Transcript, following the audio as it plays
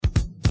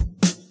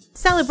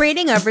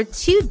Celebrating over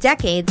 2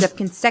 decades of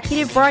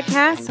consecutive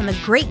broadcasts on the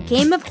great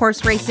game of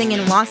horse racing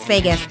in Las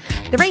Vegas,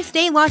 the Race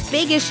Day Las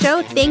Vegas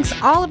show thanks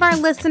all of our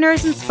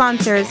listeners and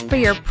sponsors for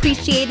your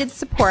appreciated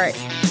support.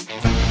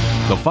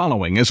 The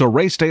following is a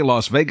Race Day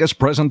Las Vegas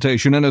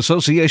presentation in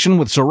association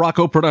with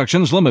Sirocco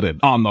Productions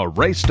Limited on the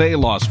Race Day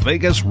Las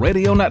Vegas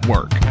Radio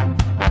Network.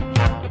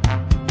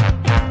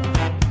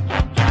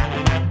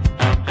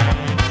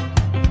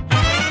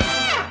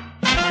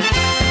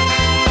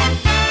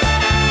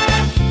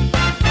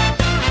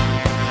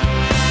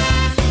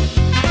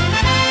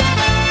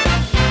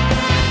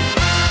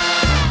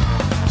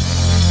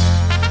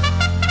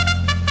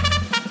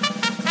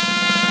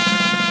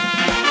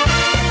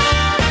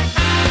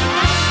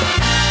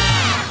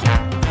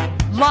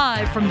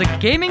 From the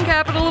gaming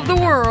capital of the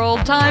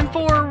world, time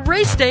for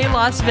Race Day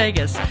Las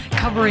Vegas,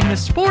 covering the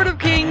sport of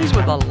kings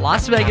with a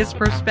Las Vegas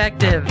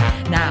perspective.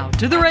 Now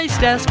to the race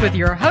desk with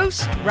your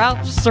host,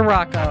 Ralph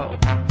Sirocco.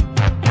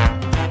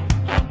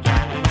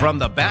 From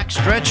the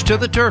backstretch to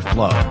the turf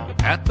club,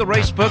 at the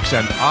racebooks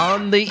and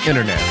on the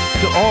internet,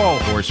 to all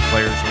horse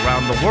players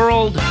around the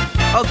world,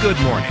 a good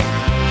morning.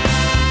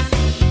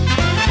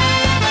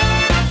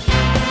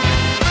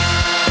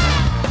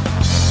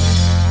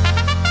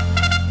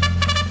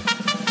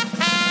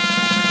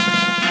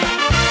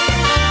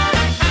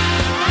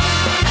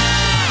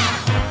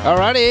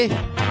 Alrighty,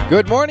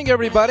 good morning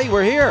everybody,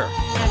 we're here.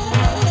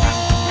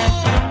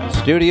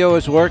 Studio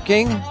is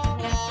working.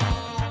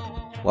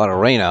 A lot of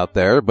rain out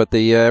there, but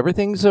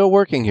everything's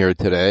working here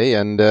today,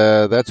 and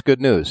that's good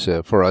news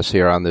for us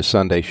here on this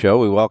Sunday show.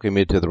 We welcome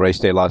you to the Race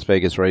Day Las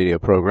Vegas radio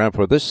program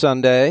for this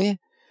Sunday.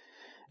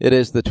 It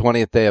is the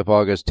 20th day of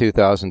August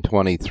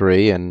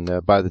 2023,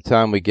 and by the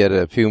time we get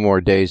a few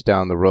more days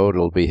down the road,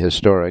 it'll be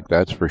historic,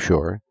 that's for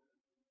sure.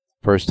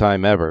 First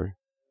time ever.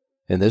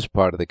 In this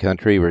part of the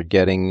country, we're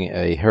getting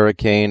a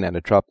hurricane and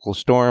a tropical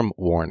storm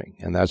warning,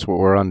 and that's what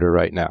we're under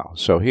right now.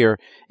 So here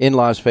in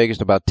Las Vegas,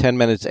 about 10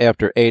 minutes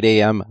after 8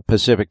 a.m.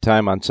 Pacific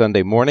time on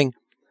Sunday morning,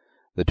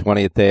 the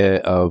 20th day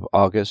of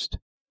August,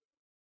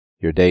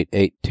 your date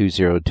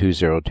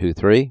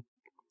 8/20/2023,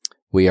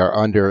 we are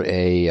under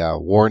a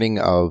warning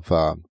of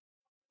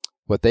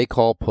what they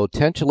call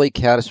potentially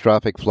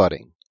catastrophic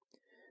flooding.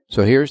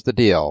 So here's the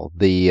deal.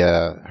 The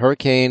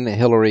Hurricane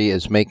Hilary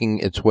is making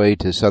its way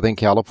to Southern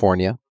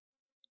California,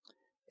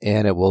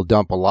 and it will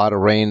dump a lot of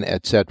rain,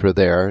 etc.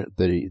 there.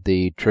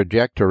 The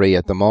trajectory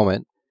at the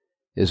moment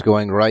is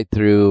going right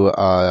through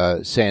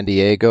San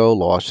Diego,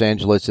 Los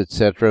Angeles,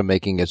 etc.,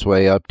 making its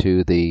way up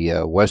to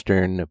the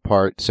western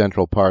part,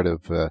 central part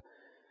of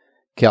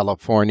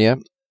California.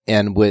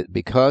 And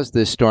because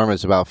this storm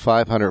is about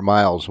 500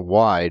 miles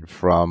wide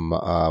from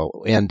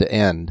end to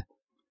end,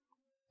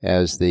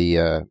 as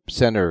the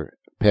center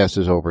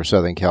passes over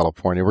Southern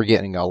California, we're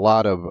getting a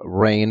lot of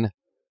rain.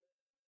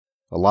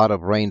 A lot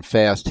of rain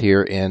fast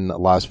here in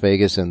Las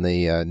Vegas and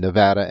the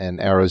Nevada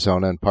and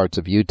Arizona and parts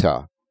of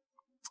Utah.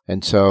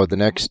 And so the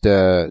next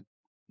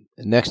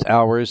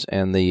hours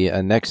and the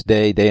next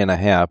day and a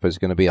half is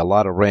going to be a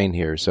lot of rain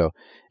here. So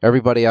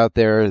everybody out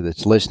there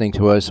that's listening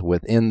to us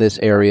within this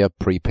area,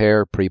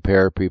 prepare.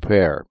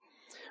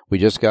 We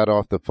just got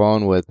off the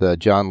phone with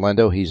John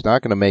Lendo. He's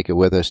not going to make it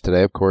with us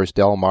today. Of course,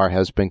 Del Mar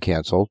has been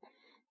canceled.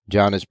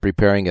 John is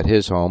preparing at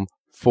his home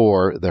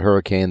for the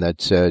hurricane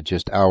that's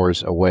just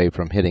hours away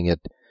from hitting it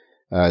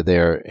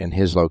there in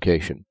his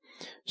location.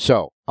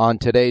 So, on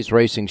today's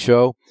racing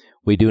show,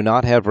 we do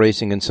not have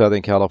racing in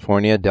Southern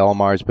California. Del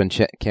Mar's been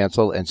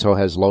canceled, and so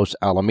has Los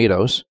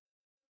Alamitos.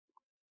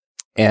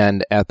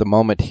 And at the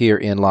moment here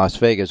in Las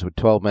Vegas, with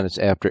 12 minutes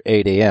after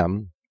 8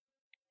 a.m.,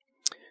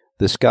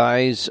 the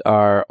skies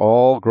are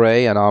all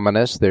gray and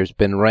ominous. There's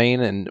been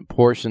rain in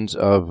portions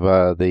of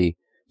the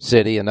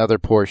city and other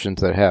portions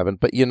that haven't,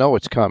 but you know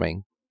it's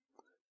coming.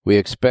 We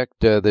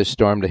expect this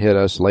storm to hit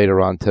us later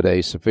on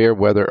today. Severe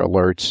weather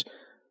alerts,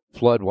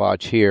 flood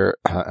watch here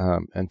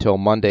until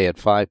Monday at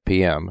 5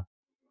 p.m.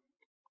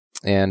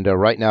 And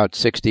right now it's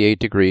 68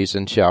 degrees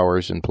and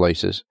showers in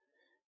places.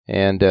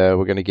 And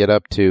we're going to get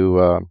up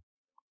to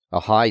a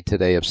high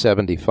today of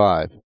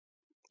 75.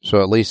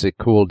 So at least it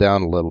cooled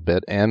down a little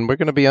bit. And we're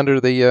going to be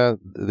under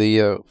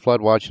the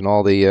flood watch and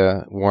all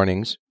the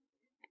warnings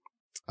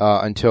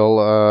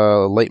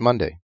until late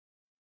Monday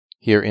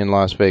here in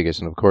Las Vegas.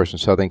 And, of course, in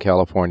Southern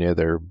California,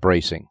 they're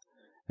bracing.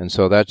 And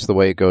so that's the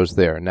way it goes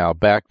there. Now,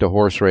 back to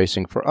horse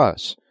racing for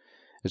us.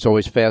 It's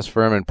always fast,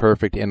 firm, and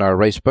perfect in our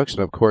race books.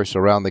 And, of course,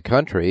 around the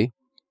country,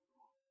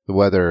 the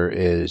weather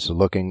is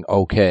looking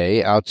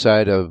okay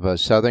outside of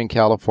Southern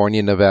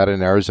California, Nevada,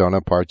 and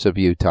Arizona, parts of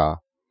Utah.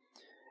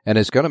 And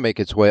it's going to make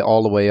its way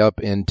all the way up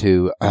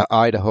into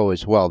Idaho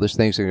as well. This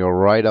thing's going to go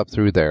right up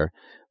through there.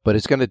 But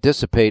it's going to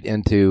dissipate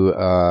into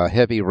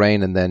heavy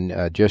rain and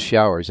then just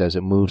showers as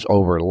it moves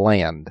over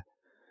land.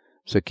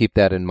 So keep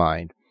that in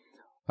mind.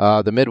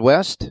 The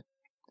Midwest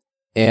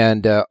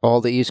and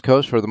all the East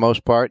Coast, for the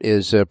most part,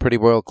 is pretty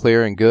well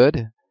clear and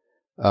good.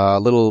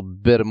 A little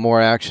bit of more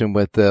action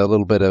with a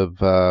little bit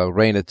of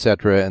rain,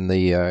 etc., in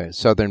the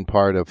southern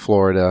part of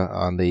Florida,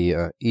 on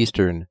the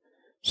eastern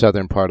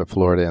southern part of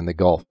Florida and the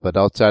Gulf. But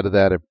outside of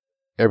that,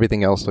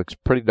 everything else looks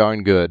pretty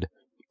darn good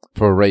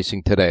for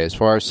racing today. As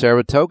far as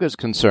Saratoga is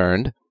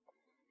concerned,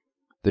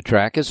 the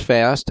track is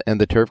fast and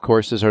the turf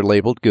courses are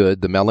labeled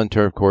good. The Mellon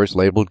turf course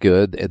labeled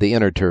good. The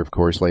inner turf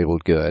course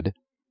labeled good.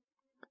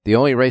 The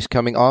only race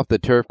coming off the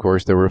turf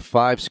course, there were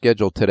 5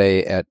 scheduled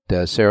today at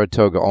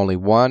Saratoga. Only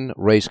one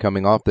race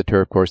coming off the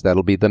turf course.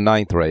 That'll be the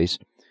 9th race.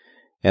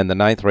 And the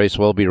 9th race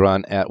will be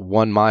run at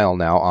 1 mile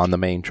now on the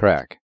main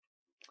track.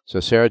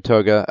 So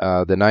Saratoga,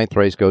 the 9th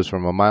race goes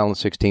from 1 mile and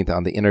 16th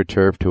on the inner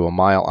turf to 1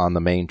 mile on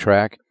the main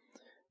track.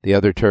 The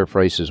other turf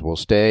races will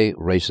stay.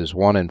 Races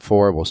 1 and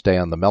 4 will stay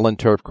on the Mellon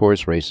turf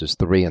course. Races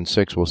 3 and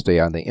 6 will stay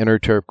on the inner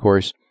turf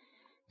course.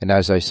 And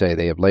as I say,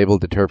 they have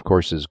labeled the turf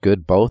courses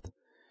good both.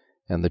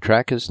 And the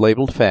track is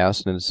labeled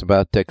fast, and it's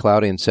about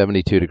cloudy and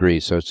 72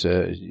 degrees. So it's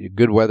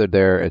good weather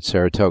there at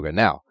Saratoga.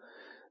 Now,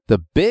 the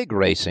big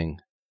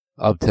racing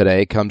of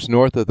today comes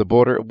north of the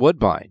border at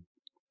Woodbine.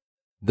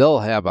 They'll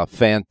have a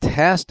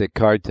fantastic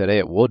card today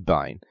at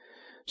Woodbine.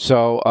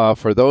 So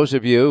for those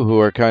of you who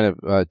are kind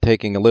of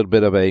taking a little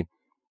bit of a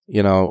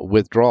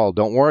withdrawal,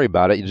 don't worry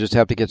about it. You just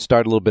have to get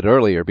started a little bit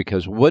earlier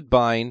because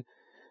Woodbine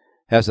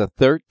has a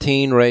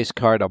 13-race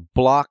card, a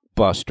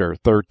blockbuster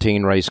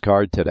 13-race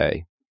card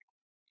today.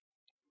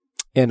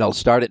 And it'll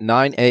start at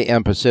 9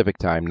 a.m. Pacific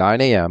time,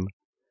 9 a.m.,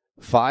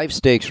 5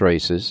 stakes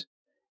races.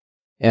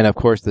 And, of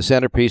course, the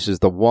centerpiece is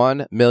the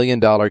 $1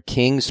 million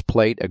King's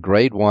Plate, a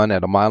Grade 1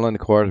 at 1.25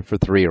 miles for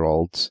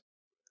 3-year-olds.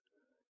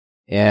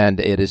 And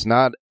it is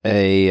not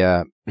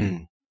a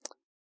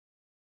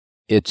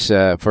it's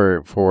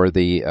for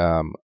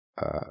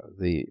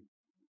the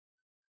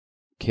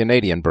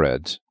Canadian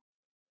breds,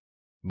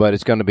 but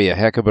it's going to be a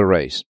heck of a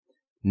race.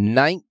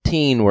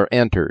 19 were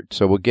entered,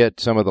 so we'll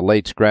get some of the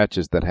late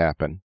scratches that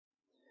happen.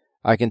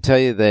 I can tell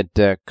you that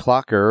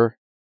Clocker,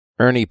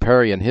 Ernie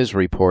Perry, in his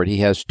report, he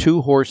has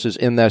 2 horses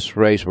in this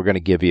race we're going to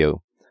give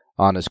you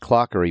on his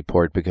Clocker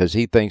report because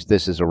he thinks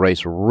this is a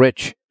race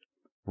rich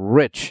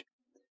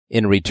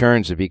in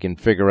returns if he can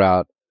figure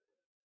out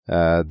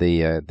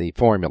the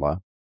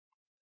formula.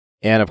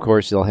 And, of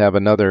course, he'll have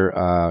another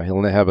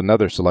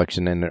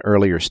selection in an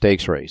earlier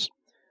stakes race.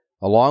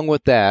 Along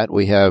with that,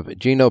 we have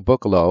Gino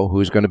Buccolo,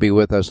 who's going to be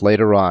with us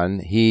later on.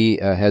 He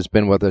has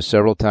been with us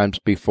several times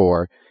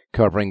before,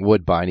 covering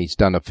Woodbine. He's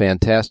done a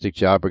fantastic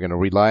job. We're going to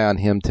rely on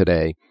him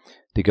today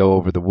to go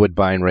over the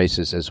Woodbine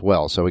races as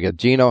well. So we got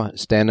Gino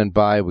standing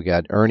by. We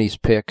got Ernie's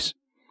picks.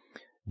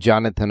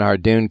 Jonathan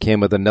Hardoon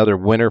came with another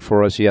winner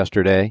for us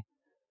yesterday.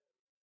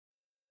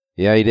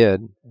 Yeah, he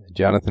did.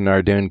 Jonathan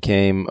Hardoon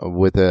came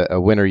with a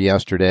winner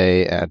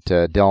yesterday at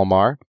Del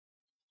Mar.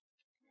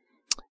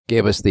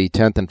 Gave us the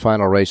 10th and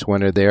final race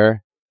winner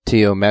there,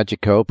 Tio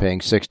Magico, paying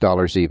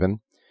 $6 even.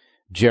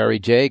 Jerry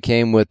J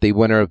came with the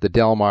winner of the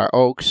Del Mar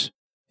Oaks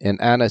in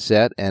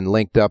Anisette and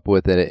linked up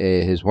with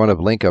his one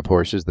of link-up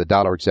horses, the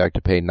Dollar Exact,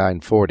 to pay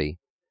 $9.40.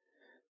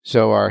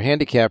 So our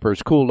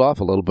handicappers cooled off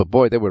a little bit.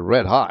 Boy, they were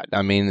red hot.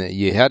 I mean,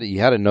 you had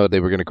to know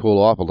they were going to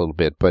cool off a little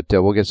bit, but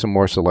we'll get some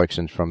more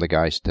selections from the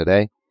guys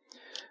today.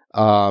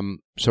 So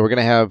we're going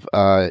to have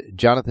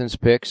Jonathan's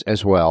picks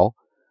as well,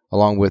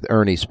 along with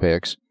Ernie's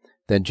picks.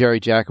 Then Jerry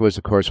Jacobs,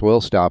 of course,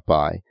 will stop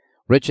by.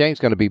 Rich Yang's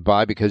going to be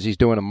by because he's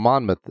doing a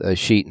Monmouth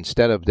sheet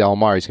instead of Del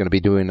Mar. He's going to be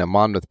doing a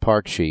Monmouth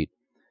Park sheet.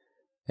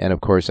 And, of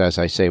course, as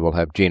I say, we'll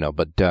have Gino.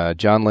 But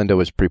John Lindo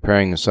is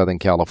preparing in Southern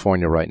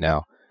California right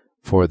now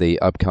for the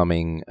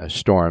upcoming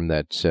storm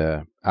that's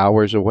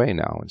hours away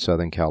now in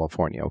Southern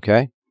California,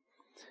 okay?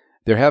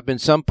 There have been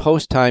some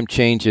post-time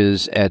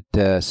changes at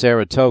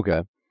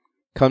Saratoga.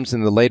 Comes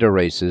in the later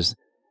races.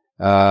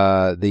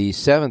 The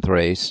 7th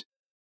race,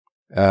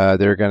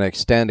 they're going to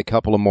extend a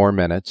couple of more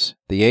minutes.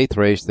 The 8th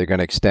race, they're going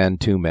to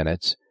extend 2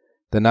 minutes.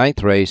 The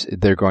 9th race,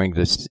 they're going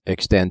to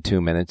extend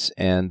 2 minutes.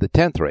 And the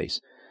 10th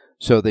race.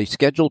 So the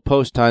scheduled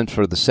post times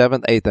for the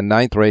 7th, 8th, and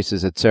 9th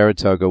races at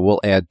Saratoga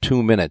will add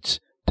 2 minutes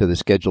to the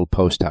scheduled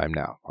post time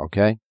now,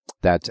 okay?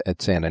 That's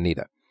at Santa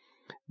Anita.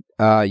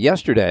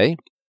 Yesterday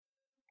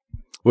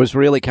was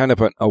really kind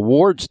of an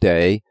awards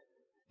day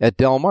at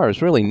Del Mar. It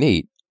was really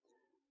neat.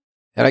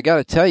 And I got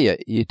to tell you,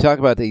 you talk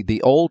about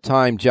the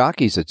old-time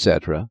jockeys,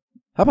 etc.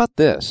 How about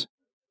this?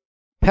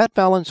 Pat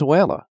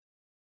Valenzuela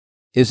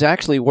is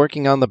actually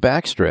working on the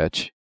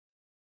backstretch.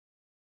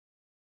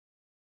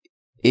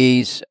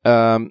 He's,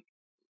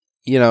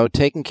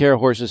 taking care of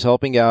horses,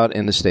 helping out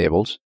in the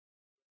stables.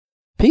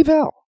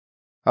 P-Val.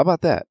 How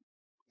about that?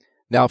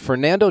 Now,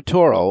 Fernando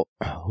Toro,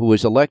 who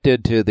was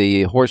elected to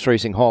the Horse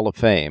Racing Hall of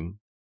Fame,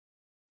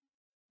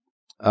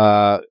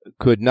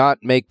 could not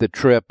make the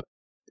trip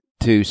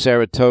to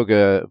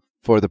Saratoga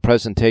for the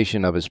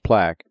presentation of his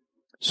plaque.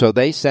 So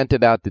they sent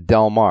it out to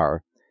Del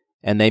Mar,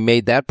 and they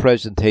made that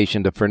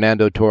presentation to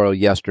Fernando Toro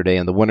yesterday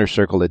in the winner's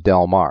circle at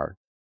Del Mar.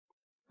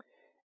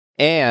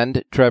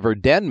 And Trevor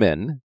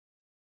Denman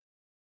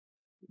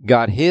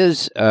got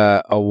his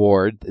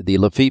award, the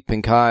Lafitte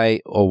Pinkai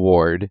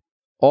Award,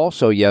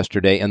 also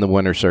yesterday in the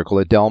winner's circle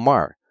at Del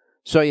Mar.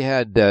 So you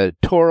had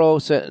Toro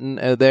sitting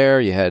there,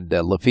 you had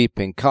Lafitte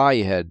Pinkai,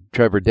 you had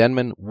Trevor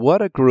Denman.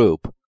 What a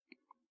group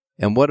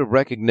And what a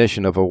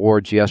recognition of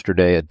awards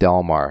yesterday at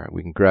Del Mar.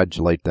 We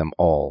congratulate them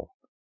all.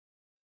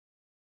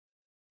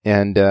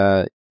 And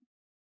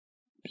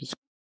it's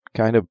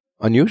kind of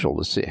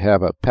unusual to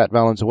have a Pat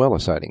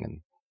Valenzuela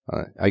sighting.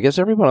 And I guess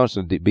everyone else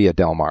would be at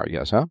Del Mar,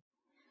 yes, huh?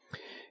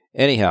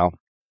 Anyhow,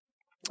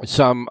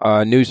 some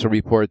news to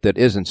report that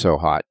isn't so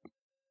hot.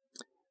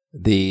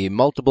 The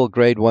multiple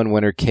Grade 1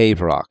 winner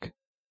Cave Rock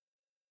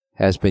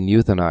has been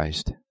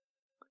euthanized.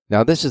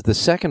 Now, this is the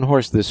second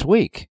horse this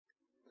week.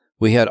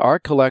 We had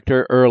Art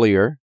Collector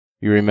earlier.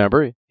 You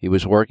remember? He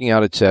was working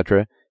out,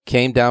 etc.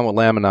 Came down with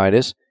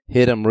laminitis,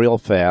 hit him real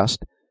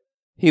fast.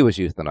 He was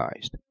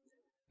euthanized.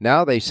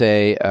 Now they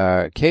say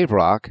Cave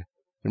Rock,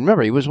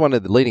 remember, he was one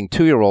of the leading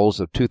 2-year-olds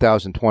of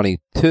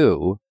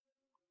 2022,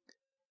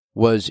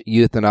 was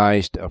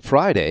euthanized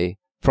Friday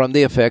from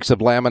the effects of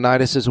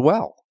laminitis as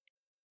well.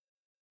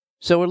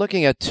 So we're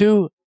looking at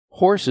 2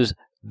 horses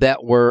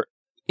that were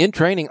in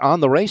training on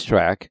the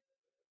racetrack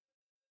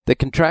that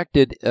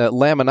contracted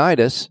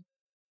laminitis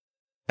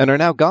and are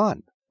now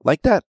gone,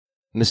 like that,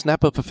 in the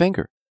snap of a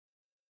finger.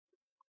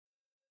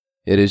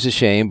 It is a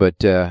shame, but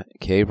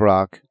Cave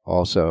Rock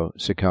also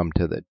succumbed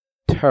to the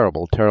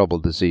terrible, terrible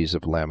disease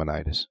of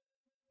laminitis.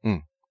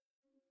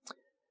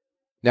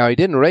 Now, he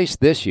didn't race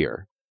this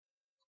year,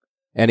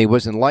 and he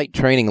was in light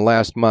training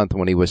last month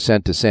when he was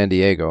sent to San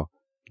Diego,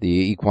 the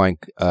equine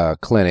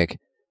clinic,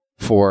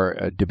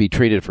 to be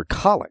treated for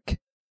colic.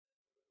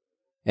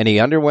 And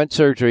he underwent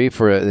surgery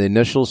for the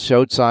initial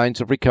showed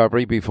signs of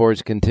recovery before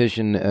his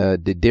condition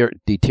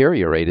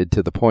deteriorated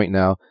to the point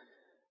now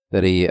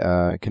that he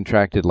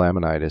contracted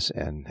laminitis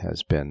and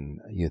has been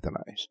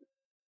euthanized.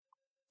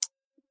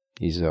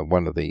 He's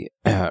one of the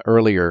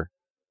earlier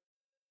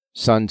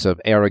sons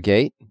of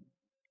Arrogate,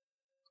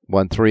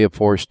 won 3 of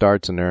 4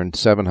 starts and earned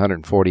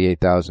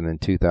 $748,000 in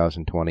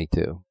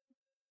 2022.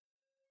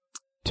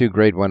 2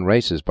 Grade 1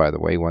 races, by the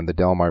way, won the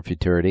Del Mar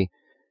Futurity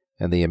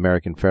and the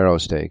American Pharoah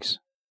Stakes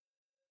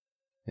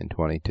in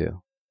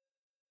 22.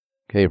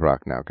 Cave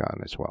Rock now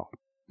gone as well.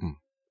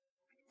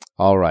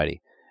 All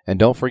righty. And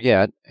don't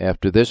forget,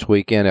 after this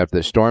weekend, after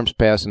the storms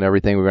pass and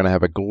everything, we're going to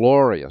have a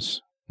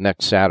glorious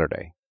next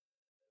Saturday.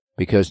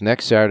 Because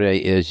next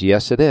Saturday is,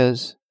 yes it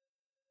is,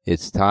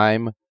 it's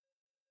time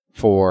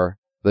for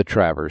the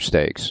Travers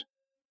Stakes.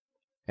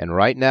 And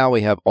right now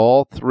we have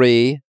all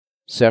 3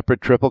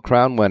 separate Triple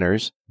Crown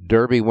winners,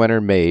 Derby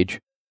winner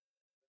Mage,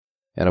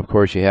 and of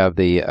course you have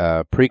the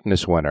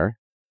Preakness winner,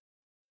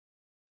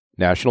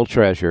 National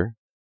Treasure,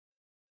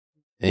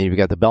 and you've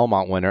got the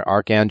Belmont winner,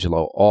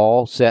 Arcangelo,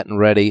 all set and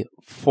ready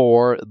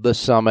for the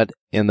summit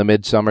in the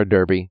Midsummer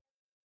Derby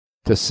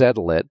to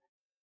settle it.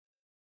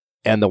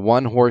 And the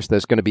one horse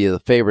that's going to be the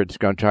favorite is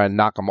going to try and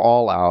knock them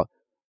all out,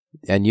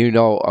 and you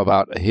know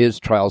about his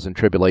trials and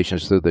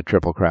tribulations through the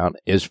Triple Crown,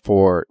 is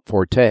for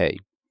Forte,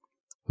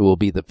 who will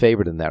be the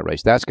favorite in that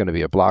race. That's going to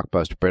be a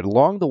blockbuster. But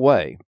along the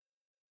way,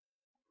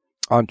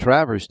 on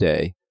Travers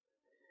Day,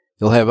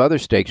 you'll have other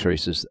stakes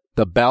races.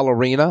 The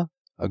Ballerina,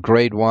 a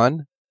Grade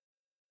 1,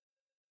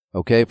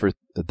 okay, for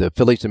the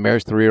fillies and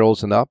mares,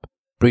 3-year-olds and up.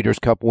 Breeders'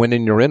 Cup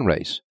winning your in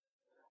race.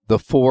 The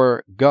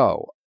 4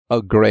 Go,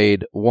 a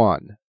Grade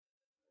 1.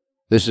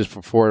 This is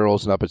for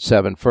 4-year-olds and up at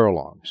 7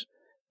 furlongs.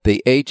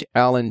 The H.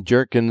 Allen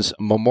Jerkins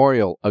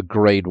Memorial, a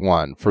Grade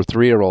 1 for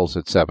 3-year-olds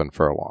at 7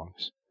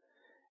 furlongs.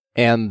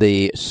 And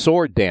the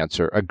Sword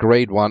Dancer, a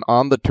Grade 1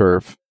 on the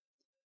turf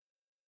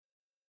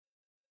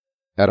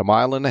at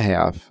 1.5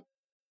 miles.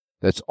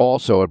 That's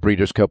also a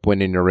Breeders' Cup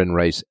winning your in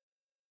race.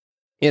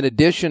 In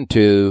addition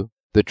to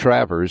the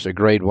Travers, a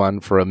Grade 1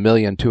 for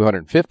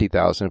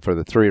 $1,250,000 for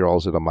the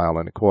 3-year-olds at 1.25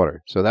 miles.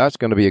 So that's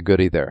going to be a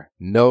goodie there.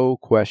 No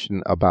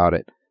question about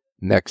it.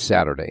 Next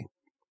Saturday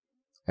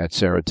at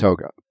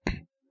Saratoga.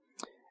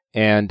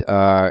 And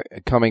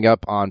coming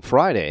up on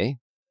Friday,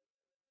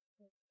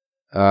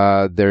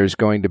 there's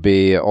going to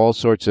be all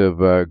sorts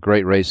of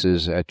great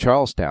races at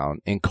Charlestown,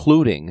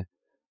 including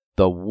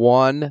the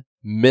 $1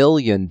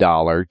 million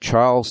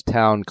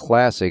Charlestown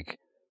Classic,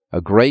 a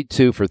Grade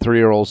 2 for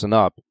 3-year-olds and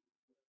up,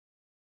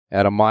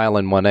 at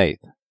 1.1 miles.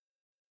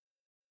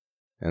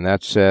 And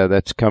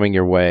that's coming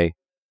your way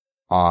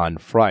on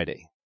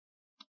Friday.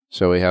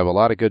 So we have a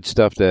lot of good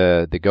stuff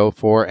to go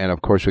for. And,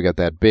 of course, we got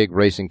that big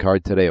racing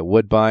card today at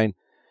Woodbine.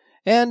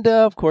 And,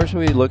 of course,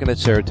 we'll be looking at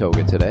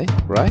Saratoga today,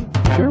 right?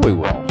 Sure we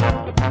will.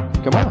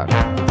 Come on.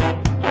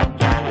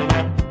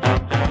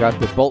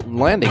 Got the Bolton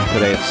Landing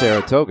today at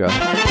Saratoga.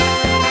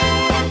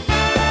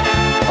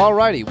 All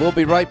righty. We'll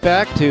be right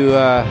back to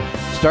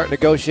start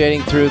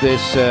negotiating through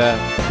this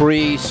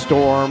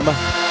pre-storm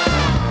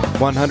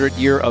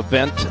 100-year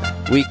event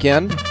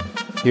weekend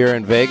here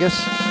in Vegas.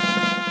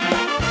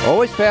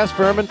 Always fast,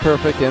 firm, and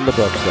perfect in the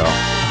books, though.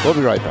 We'll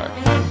be right back.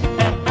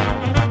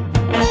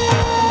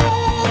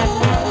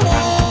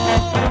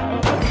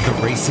 The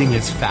Racing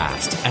is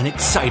fast and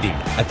exciting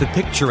at the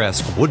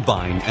picturesque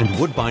Woodbine and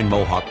Woodbine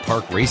Mohawk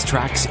Park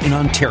racetracks in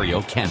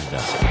Ontario,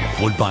 Canada.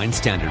 Woodbine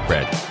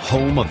Standardbred,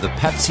 home of the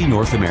Pepsi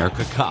North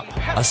America Cup,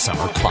 a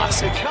summer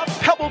classic.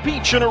 Pebble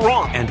Beach in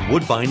Iran. And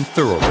Woodbine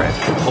Thoroughbred,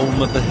 home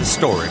of the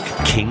historic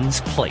King's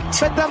Plate.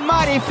 But the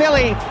mighty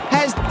filly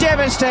has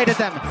devastated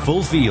them.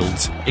 Full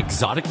fields,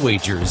 exotic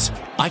wagers,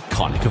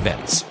 iconic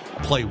events.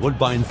 Play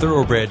Woodbine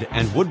Thoroughbred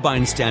and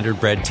Woodbine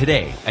Standardbred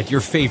today at your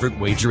favorite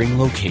wagering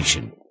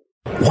location.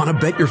 Want to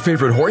bet your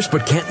favorite horse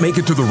but can't make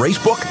it to the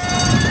racebook?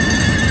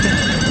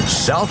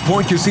 South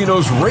Point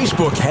Casino's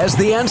Racebook has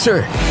the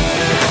answer.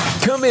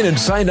 Come in and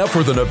sign up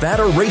for the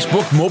Nevada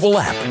Racebook mobile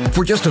app.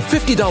 For just a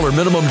 $50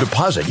 minimum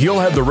deposit, you'll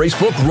have the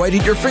Racebook right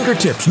at your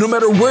fingertips, no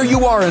matter where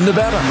you are in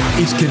Nevada.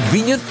 It's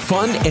convenient,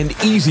 fun, and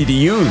easy to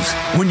use.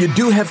 When you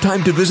do have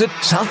time to visit,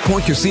 South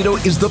Point Casino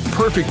is the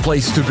perfect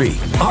place to be.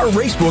 Our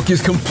Racebook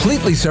is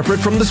completely separate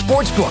from the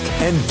Sportsbook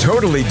and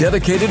totally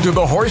dedicated to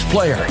the horse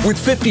player. With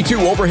 52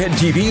 overhead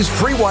TVs,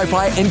 free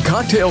Wi-Fi, and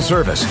cocktail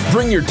service.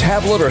 Bring your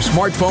tablet or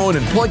smartphone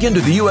and plug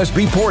into the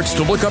USB ports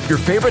to look up your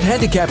favorite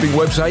handicapping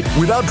website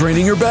without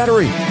draining your battery.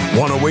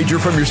 Want to wager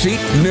from your seat?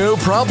 No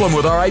problem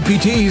with our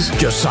IPTs.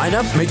 Just sign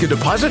up, make a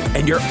deposit,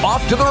 and you're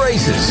off to the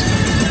races.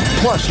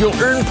 Plus, you'll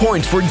earn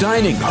points for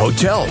dining,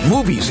 hotel,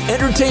 movies,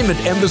 entertainment,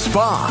 and the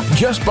spa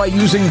just by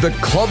using the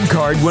club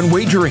card when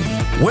wagering.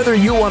 Whether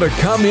you want to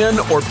come in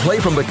or play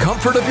from the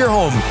comfort of your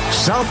home,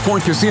 South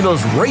Point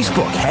Casino's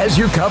Racebook has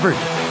you covered.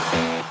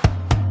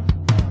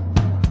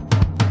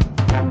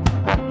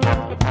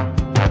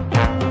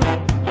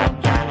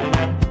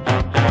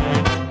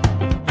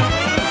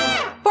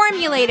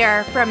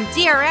 Formulator from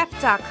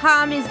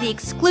DRF.com is the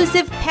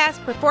exclusive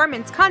past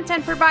performance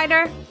content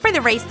provider for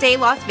the Race Day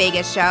Las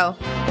Vegas show.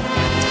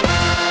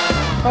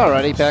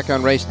 Alrighty, back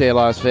on Race Day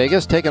Las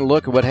Vegas, taking a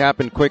look at what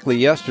happened quickly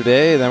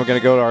yesterday. Then we're going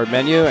to go to our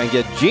menu and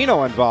get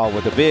Gino involved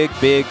with a big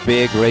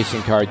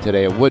racing card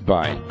today at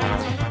Woodbine.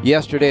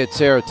 Yesterday at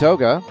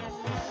Saratoga,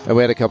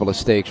 we had a couple of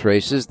stakes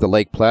races. The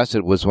Lake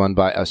Placid was won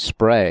by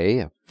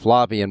Asprey.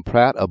 Flavien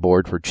Prat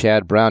aboard for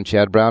Chad Brown.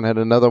 Chad Brown had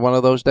another one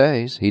of those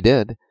days. He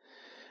did.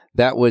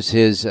 That was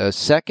his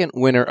second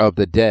winner of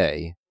the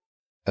day.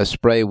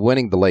 Asprey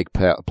winning the Lake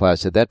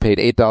Placid. That paid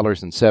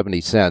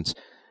 $8.70.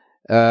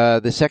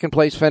 The second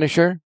place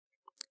finisher,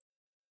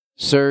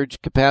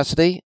 Surge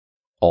Capacity,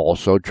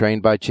 also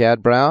trained by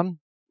Chad Brown.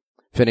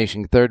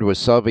 Finishing third was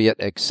Soviet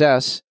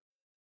Excess.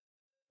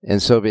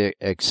 And Soviet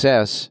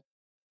Excess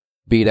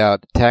beat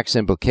out Tax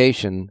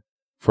Implication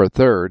for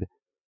third.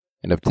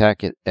 And if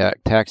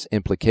Tax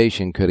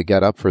Implication could have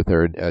got up for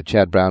third,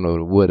 Chad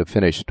Brown would have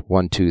finished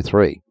 1, 2,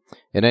 3.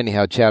 And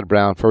anyhow, Chad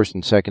Brown, first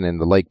and second in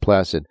the Lake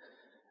Placid.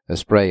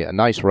 Asprey, a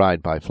nice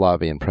ride by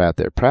Flavien Prat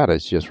there. Prat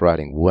is just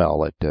riding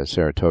well at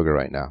Saratoga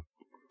right now.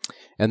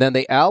 And then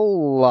the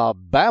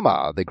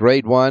Alabama, the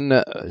Grade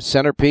 1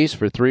 centerpiece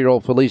for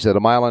 3-year-old fillies at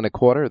 1.25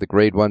 miles. The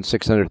Grade 1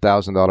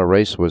 $600,000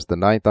 race was the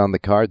 9th on the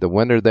card. The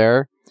winner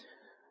there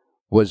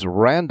was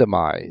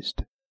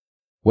randomized.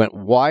 Went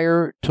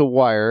wire to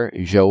wire.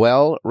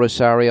 Joel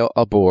Rosario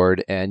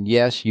aboard. And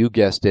yes, you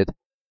guessed it.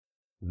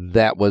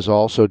 That was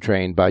also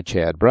trained by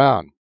Chad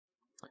Brown.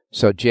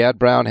 So Chad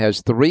Brown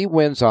has 3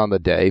 wins on the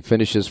day,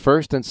 finishes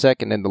first and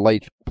second in the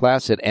Lake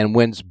Placid, and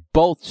wins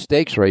both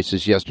stakes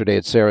races yesterday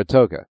at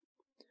Saratoga.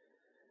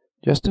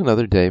 Just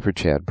another day for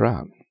Chad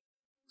Brown.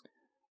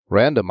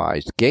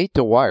 Randomized, gate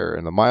to wire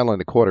in the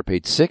 1.25 miles,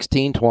 paid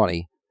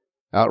 $16.20,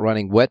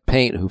 outrunning Wet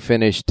Paint, who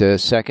finished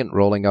second,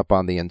 rolling up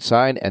on the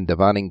inside, and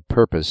Defining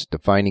Purpose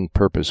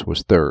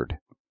was third.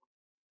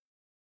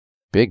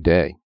 Big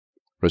day.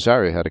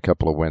 Rosario had a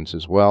couple of wins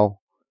as well.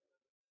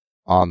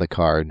 On the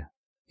card,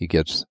 he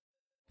gets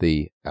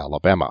the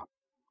Alabama.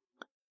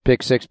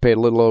 Pick 6 paid a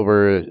little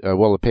over,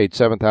 it paid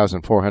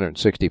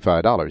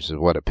 $7,465 is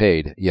what it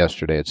paid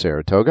yesterday at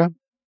Saratoga.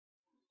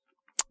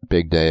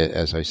 Big day,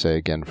 as I say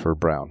again, for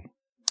Brown.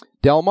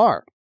 Del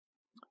Mar.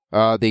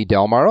 The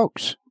Del Mar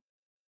Oaks.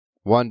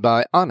 Won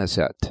by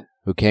Aniset,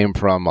 who came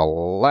from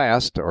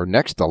last, or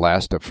next to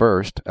last to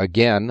first.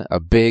 Again,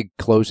 a big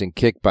closing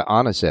kick by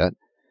Aniset.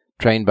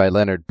 Trained by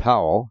Leonard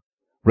Powell,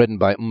 ridden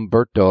by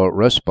Umberto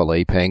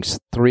Rispoli, paying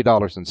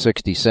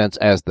 $3.60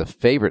 as the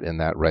favorite in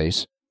that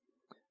race.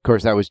 Of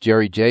course, that was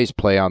Jerry J's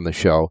play on the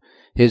show.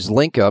 His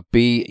link-up,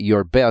 Be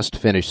Your Best,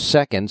 finished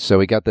second, so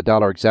he got the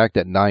dollar exact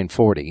at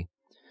 $9.40.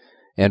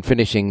 And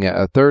finishing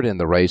third in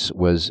the race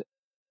was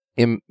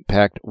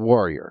Impact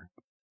Warrior.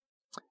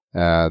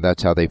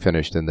 That's how they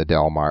finished in the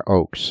Del Mar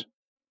Oaks.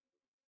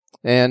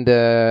 And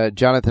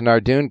Jonathan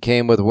Ardoon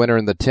came with winner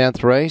in the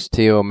 10th race.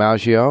 Tio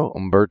Maggio,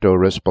 Umberto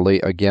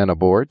Rispoli again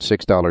aboard,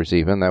 $6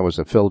 even. That was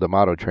a Phil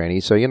D'Amato trainee,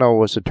 so it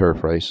was a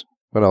turf race.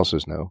 What else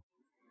is new?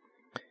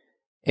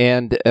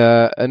 And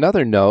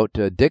another note,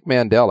 Dick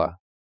Mandela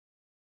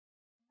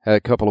had a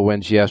couple of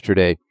wins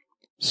yesterday.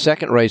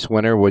 Second race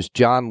winner was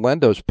John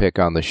Lendo's pick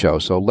on the show.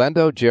 So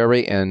Lendo,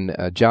 Jerry, and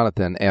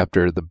Jonathan,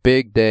 after the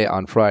big day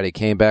on Friday,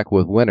 came back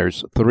with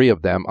winners, 3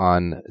 of them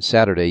on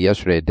Saturday,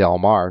 yesterday at Del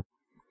Mar.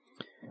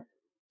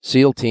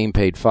 SEAL team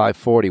paid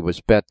 $5.40, was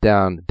bet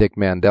down, Dick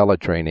Mandela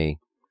trainee.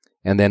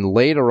 And then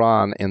later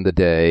on in the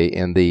day,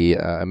 in the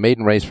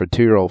maiden race for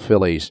 2-year-old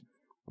fillies,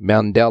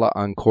 Mandela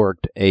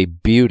uncorked a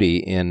beauty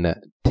in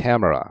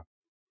Tamara.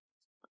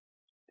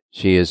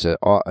 Her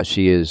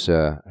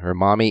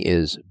mommy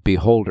is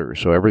Beholder,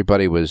 so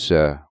everybody was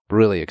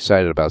really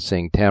excited about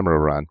seeing Tamara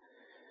run.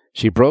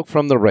 She broke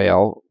from the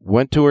rail,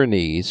 went to her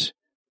knees,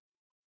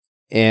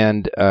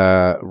 and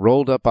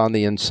rolled up on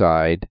the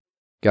inside,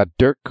 got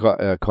dirt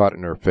caught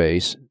in her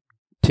face,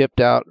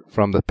 tipped out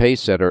from the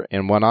pace setter,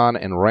 and went on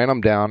and ran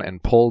him down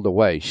and pulled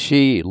away.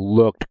 She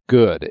looked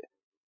good,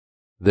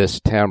 this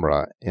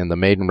Tamara, in the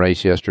maiden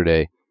race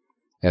yesterday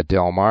at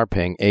Del Mar,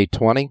 paying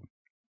 $8.20.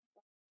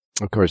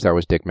 Of course, that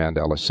was Dick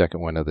Mandela's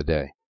second win of the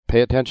day.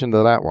 Pay attention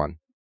to that one.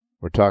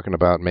 We're talking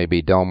about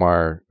maybe Del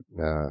Mar,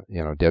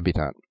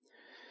 debutante.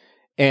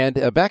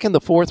 And back in the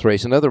fourth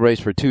race, another race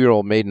for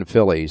 2-year-old maiden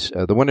fillies.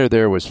 The winner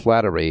there was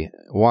Flattery.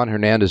 Juan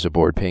Hernandez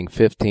aboard, paying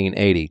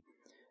 $15.80.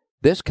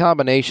 This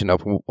combination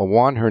of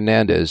Juan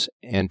Hernandez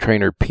and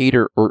trainer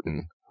Peter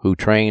Urton, who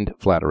trained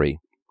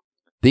Flattery,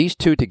 these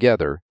two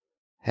together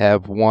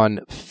have won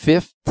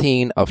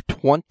 15 of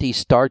 20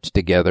 starts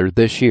together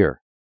this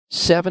year.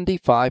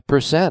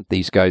 75%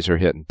 these guys are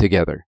hitting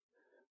together.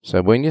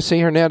 So when you see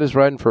Hernandez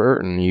riding for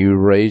Urton, you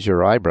raise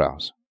your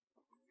eyebrows.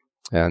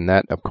 And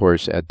that, of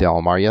course, at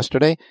Del Mar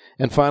yesterday.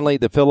 And finally,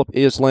 the Philip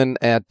Island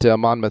at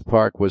Monmouth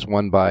Park was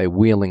won by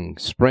Wheeling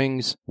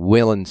Springs,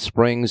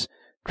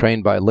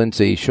 trained by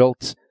Lindsay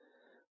Schultz.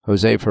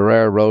 Jose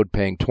Ferrer rode,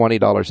 paying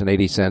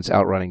 $20.80,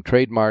 outrunning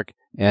Trademark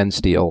and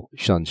Steel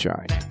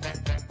Sunshine.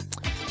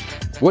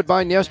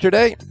 Woodbine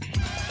yesterday,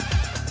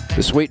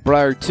 the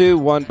Sweetbriar 2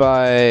 won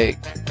by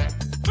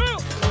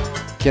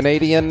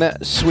Canadian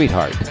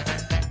Sweetheart,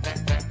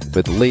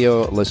 with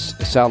Leo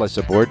Salas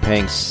aboard,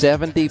 paying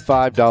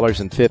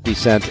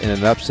 $75.50 in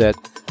an upset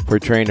for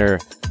trainer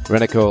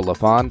Renico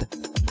Lafond.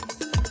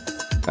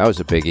 That was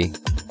a biggie.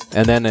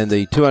 And then in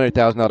the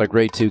 $200,000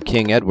 Grade 2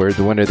 King Edward,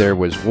 the winner there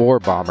was War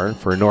Bomber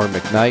for Norm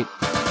McKnight.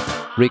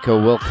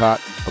 Rico Walcott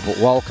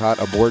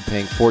aboard,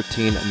 paying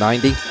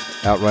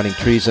 $14.90, outrunning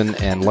Treason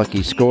and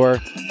Lucky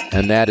Score.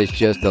 And that is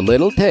just a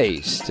little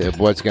taste of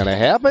what's going to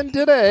happen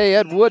today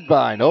at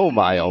Woodbine. Oh,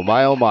 my, oh,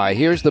 my, oh, my.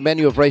 Here's the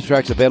menu of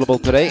racetracks available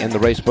today in the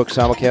Racebook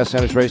simulcast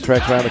centers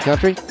racetracks around the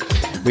country.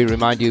 We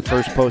remind you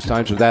first post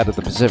times are that of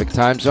the Pacific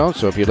time zone,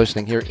 so if you're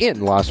listening here in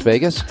Las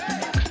Vegas,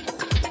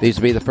 these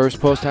will be the first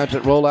post times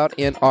that roll out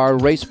in our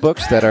race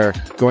books that are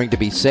going to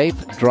be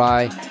safe,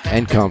 dry,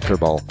 and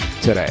comfortable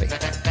today.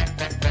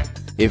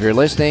 If you're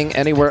listening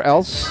anywhere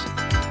else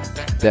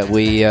that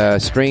we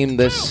stream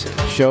this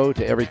show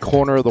to every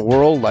corner of the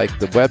world, like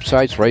the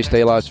websites,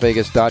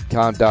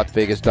 racedaylasvegas.com,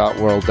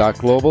 .vegas.world,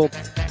 .global,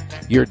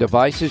 your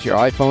devices, your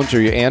iPhones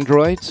or your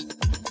Androids,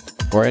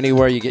 or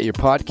anywhere you get your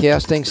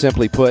podcasting,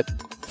 simply put,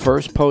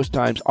 first post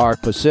times are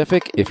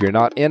Pacific. If you're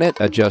not in it,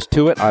 adjust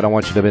to it. I don't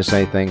want you to miss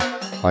anything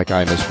like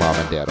I miss Mom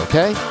and Dad,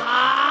 okay?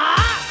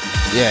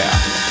 Yeah.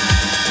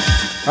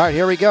 All right,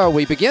 here we go.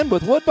 We begin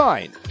with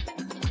Woodbine.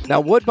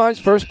 Now, Woodbine's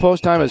first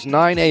post time is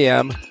 9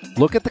 a.m.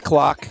 Look at the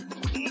clock.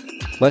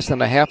 Less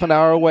than a half an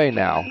hour away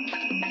now.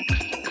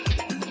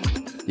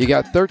 You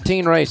got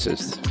 13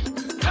 races.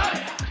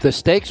 The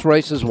stakes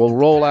races will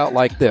roll out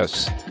like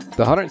this.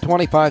 The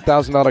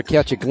 $125,000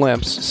 Catch a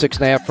Glimpse,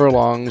 6.5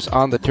 furlongs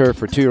on the turf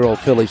for 2-year-old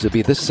fillies will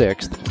be the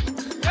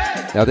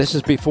 6th. Now, this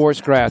is before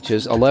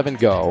scratches, 11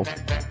 go.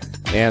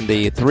 And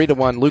the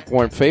 3-1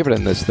 lukewarm favorite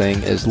in this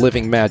thing is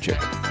Living Magic.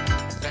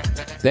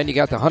 Then you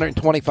got the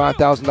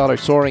 $125,000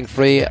 Soaring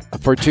Free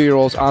for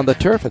 2-year-olds on the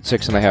turf at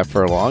 6.5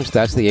 furlongs.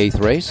 That's the 8th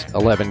race,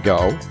 11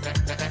 go.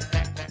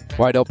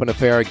 Wide open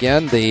affair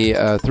again. The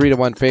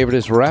 3-1 favorite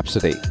is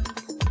Rhapsody.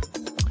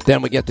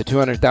 Then we get the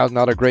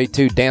 $200,000 Grade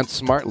 2 Dance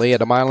Smartly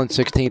at a mile and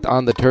 16th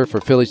on the turf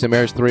for fillies and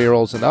mares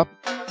 3-year-olds and up.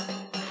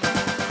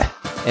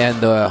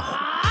 And the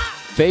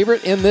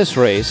favorite in this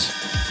race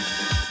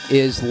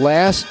is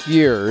last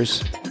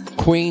year's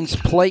Queen's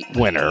Plate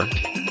winner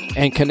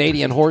and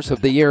Canadian Horse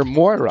of the Year,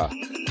 Moira.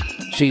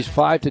 She's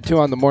 5-2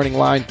 on the morning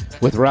line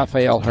with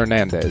Rafael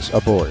Hernandez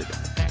aboard.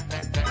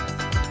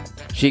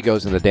 She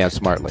goes in the Dance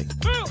Smartly.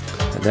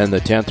 And then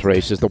the 10th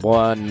race is the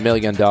 $1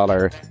 million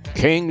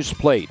King's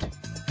Plate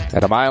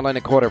at a mile and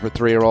a quarter for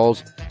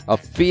 3-year-olds. A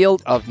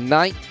field of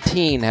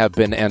 19 have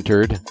been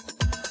entered.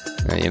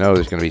 And you know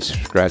there's going to be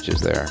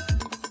scratches there.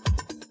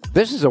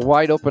 This is a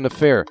wide open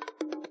affair.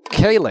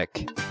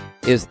 Kalik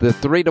is the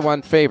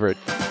 3-1 favorite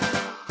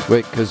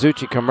with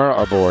Kazuchi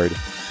Kimura aboard.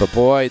 But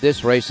boy,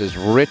 this race is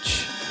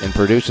rich in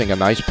producing a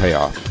nice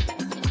payoff.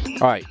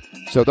 All right,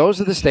 so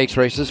those are the stakes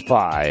races,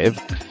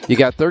 5. You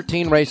got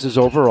 13 races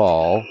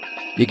overall.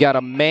 You got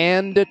a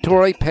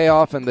mandatory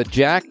payoff in the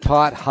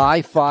jackpot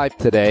high 5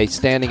 today,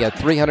 standing at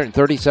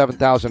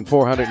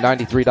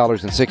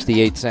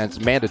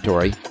 $337,493.68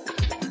 mandatory.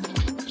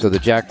 So the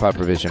jackpot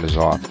provision is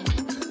off.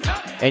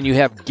 And you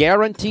have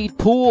guaranteed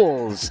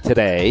pools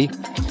today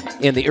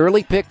in the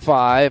early pick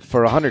 5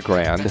 for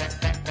 $100,000.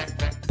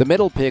 The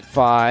middle pick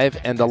 5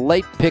 and the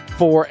late pick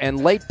 4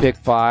 and late pick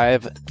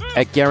 5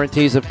 at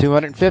guarantees of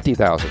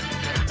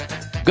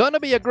 $250,000. Gonna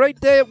be a great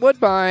day at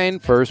Woodbine.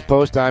 First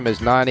post time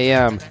is 9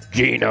 a.m.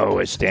 Gino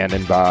is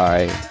standing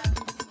by.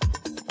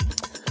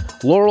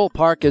 Laurel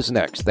Park is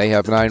next. They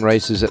have 9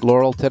 races at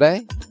Laurel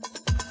today.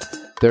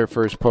 Their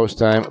first post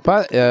time.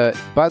 By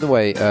the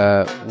way,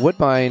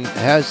 Woodbine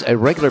has a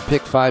regular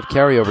pick 5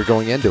 carryover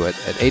going into it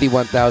at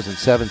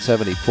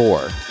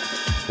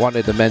 $81,774.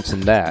 Wanted to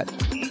mention that.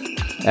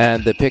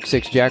 And the pick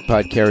 6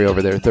 jackpot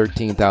carryover there,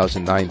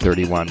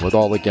 $13,931, with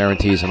all the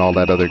guarantees and all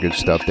that other good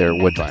stuff there at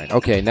Woodbine.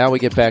 Okay, now we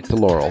get back to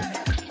Laurel.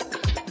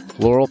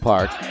 Laurel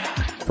Park,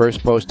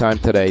 first post time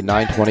today,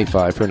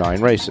 9:25 for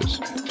 9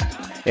 races.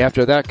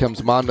 After that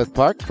comes Monmouth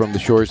Park from the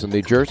shores of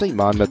New Jersey.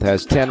 Monmouth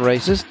has 10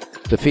 races.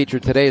 The feature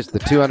today is the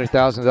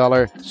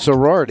 $200,000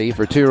 sorority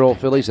for 2-year-old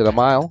fillies at a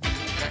mile.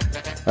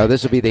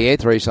 This will be the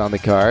 8th race on the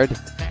card.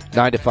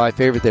 9-5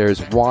 favorite there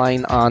is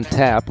Wine on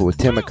Tap with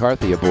Tim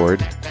McCarthy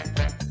aboard.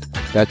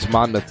 That's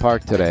Monmouth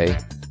Park today.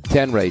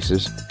 10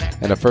 races.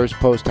 And the first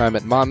post time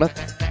at Monmouth.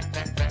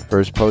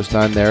 First post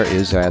time there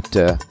is at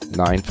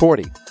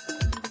 9:40.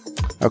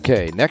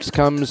 Okay, next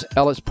comes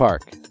Ellis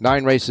Park.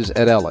 9 races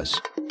at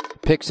Ellis.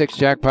 Pick 6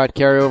 jackpot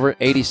carryover,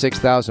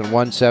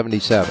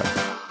 $86,177.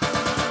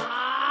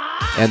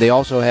 And they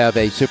also have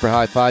a Super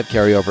High 5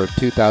 carryover of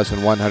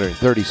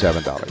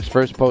 $2,137.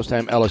 First post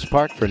time Ellis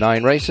Park for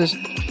 9 races,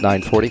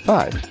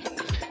 9:45.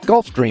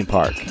 Gulfstream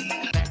Park.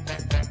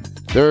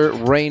 Their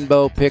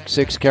Rainbow Pick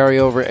 6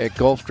 carryover at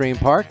Gulfstream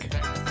Park.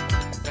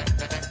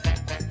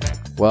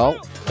 Well,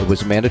 it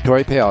was a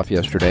mandatory payoff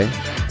yesterday,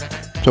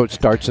 so it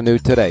starts anew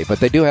today.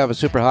 But they do have a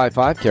Super High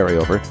 5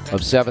 carryover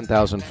of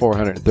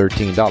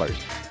 $7,413.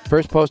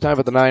 First post time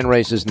for the 9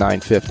 races,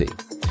 9:50.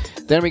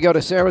 Then we go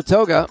to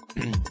Saratoga.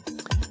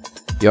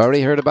 You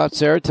already heard about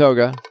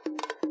Saratoga.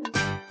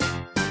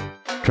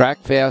 Track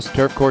fast,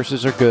 turf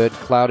courses are good,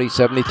 cloudy,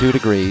 72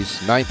 degrees.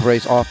 9th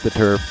race off the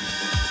turf.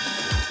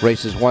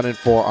 Races 1 and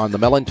 4 on the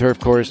Mellon Turf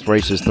Course.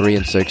 Races 3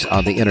 and 6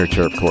 on the Inner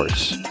Turf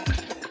Course.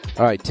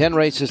 All right, 10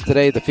 races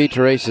today. The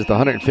feature race is the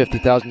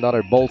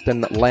 $150,000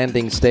 Bolton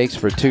Landing Stakes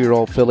for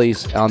 2-year-old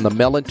fillies on the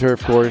Mellon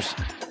Turf Course.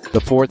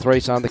 The 4th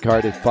race on the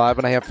card is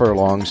 5.5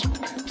 furlongs.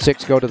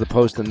 6 go to the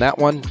post in that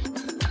one.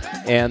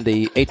 And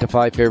the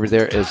 8-5 favorite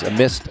there is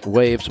Mist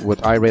Waves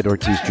with Irad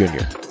Ortiz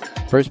Jr.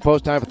 First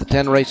post time for the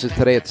 10 races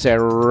today at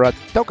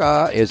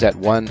Saratoga is at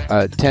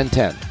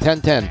 10:10.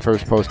 10:10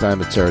 first post time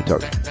at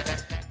Saratoga.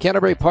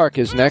 Canterbury Park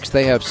is next.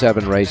 They have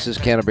 7 races.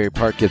 Canterbury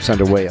Park gets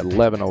underway at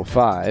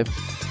 11:05.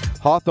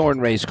 Hawthorne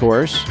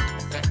Racecourse.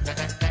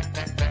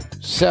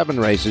 7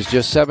 races,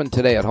 just 7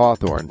 today at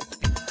Hawthorne.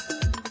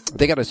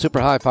 They got a Super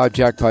High 5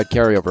 jackpot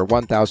carryover,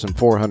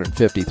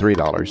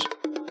 $1,453.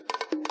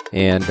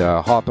 And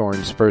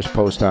Hawthorne's first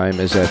post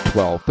time is at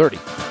 12:30.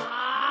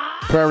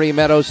 Prairie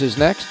Meadows is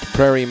next.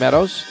 Prairie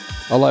Meadows,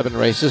 11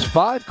 races,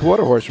 5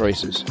 quarter horse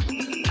races.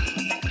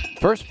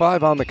 First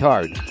 5 on the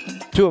card.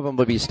 2 of them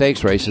will be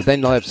stakes races.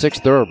 Then you'll have 6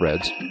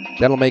 thoroughbreds.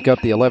 That'll make up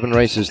the 11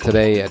 races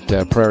today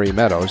at Prairie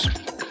Meadows.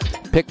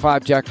 Pick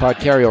 5 jackpot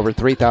carryover,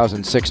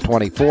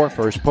 $3,624.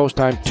 First post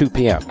time, 2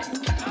 p.m.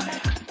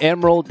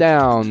 Emerald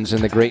Downs in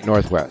the Great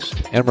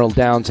Northwest. Emerald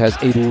Downs has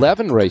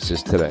 11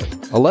 races today.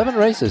 11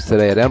 races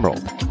today at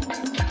Emerald.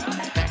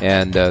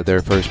 And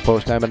their first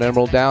post time at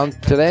Emerald Downs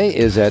today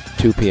is at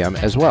 2 p.m.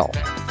 as well.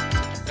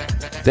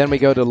 Then we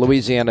go to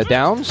Louisiana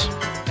Downs.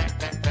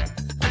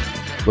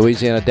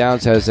 Louisiana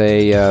Downs has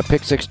a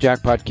pick 6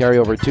 jackpot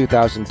carryover,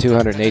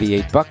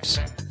 $2,288.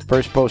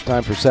 First post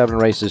time for 7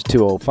 races,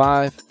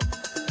 2:05.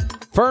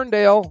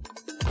 Ferndale,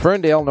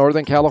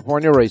 Northern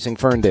California Racing,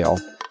 Ferndale.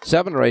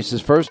 7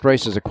 races. First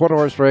race is a quarter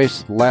horse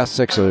race. Last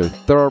 6 are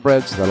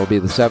thoroughbreds. That'll be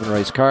the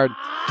 7-race card.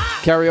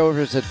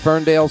 Carryovers at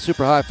Ferndale,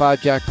 Super High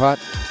 5 jackpot,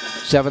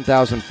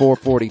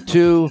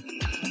 $7,442.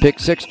 Pick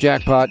 6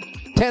 jackpot,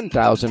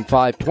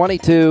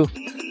 $10,522.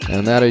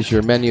 And that is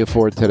your menu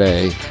for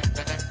today.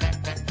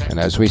 And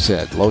as we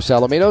said, Los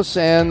Alamitos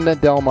and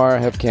Del Mar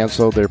have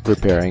canceled. They're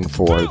preparing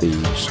for the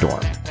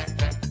storm.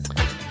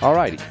 All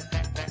righty.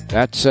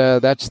 That's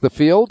the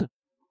field.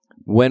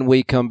 When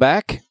we come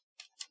back,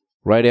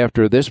 right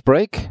after this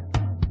break,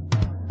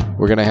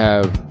 we're going to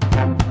have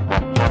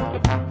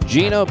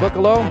Gino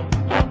Buccolo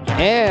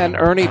and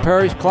Ernie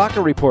Perry's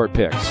Clocker Report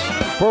picks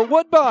for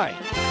Woodbine.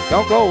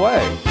 Don't go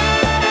away.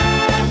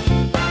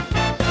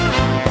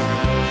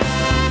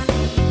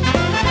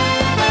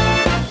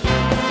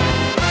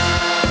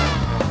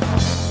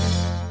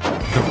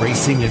 The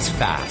racing is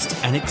fast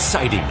and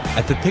exciting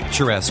at the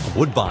picturesque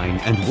Woodbine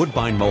and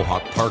Woodbine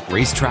Mohawk Park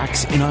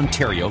racetracks in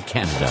Ontario,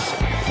 Canada.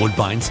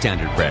 Woodbine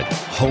Standardbred,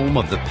 home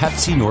of the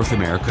Pepsi North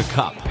America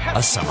Cup,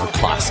 a summer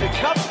classic.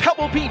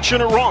 Pebble Beach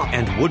in Iran.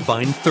 And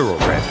Woodbine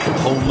Thoroughbred,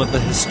 home of the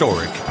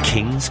historic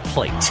King's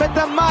Plate. But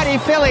the mighty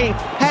filly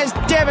has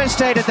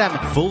devastated them.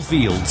 Full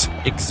fields,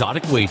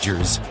 exotic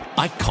wagers,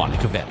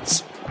 iconic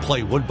events.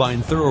 Play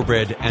Woodbine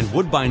Thoroughbred and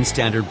Woodbine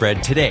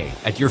Standardbred today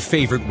at your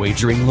favorite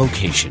wagering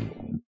location.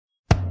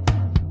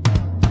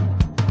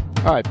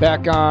 All right,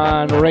 back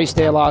on Race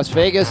Day Las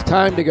Vegas.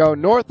 Time to go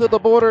north of the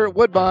border at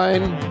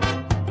Woodbine.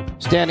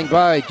 Standing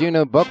by,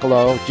 Gino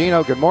Buccolo.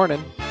 Gino, good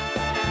morning.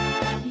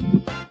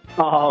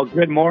 Oh,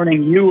 good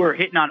morning. You were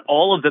hitting on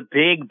all of the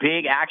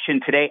big action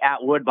today at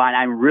Woodbine.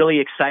 I'm really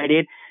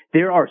excited.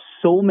 There are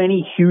so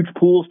many huge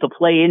pools to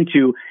play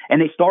into,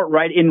 and they start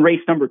right in race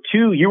number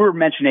 2. You were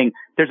mentioning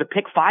there's a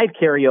pick 5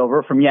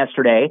 carryover from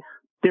yesterday.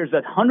 There's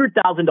a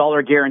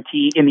 $100,000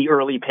 guarantee in the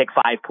early pick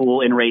 5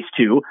 pool in race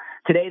 2.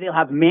 Today they'll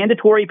have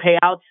mandatory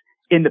payouts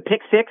in the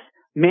pick 6,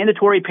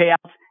 mandatory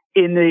payouts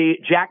in the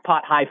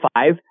jackpot high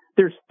 5.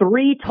 There's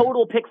 3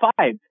 total pick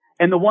 5s,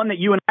 and the one that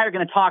you and I are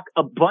going to talk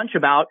a bunch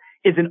about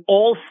is an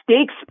all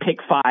stakes pick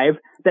 5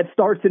 that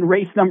starts in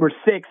race number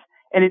 6,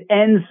 and it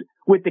ends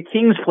with the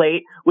King's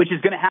Plate, which is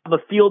going to have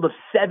a field of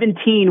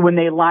 17 when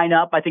they line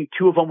up. I think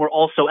 2 of them were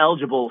also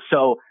eligible.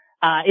 So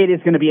it is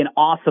going to be an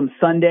awesome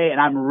Sunday,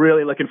 and I'm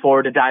really looking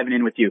forward to diving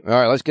in with you. All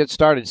right, let's get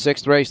started.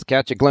 6th race,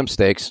 Catch a Glimpse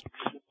Stakes.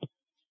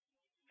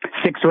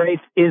 6th race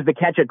is the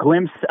Catch a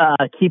Glimpse.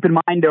 Keep in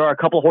mind there are a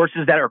couple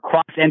horses that are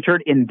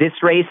cross-entered in this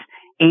race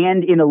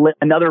and in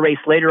another race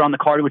later on the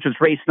card, which was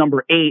race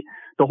number 8.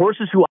 The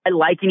horses who I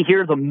like in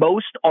here the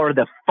most are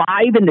the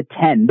 5 and the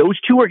 10. Those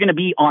 2 are going to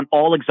be on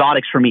all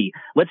exotics for me.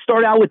 Let's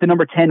start out with the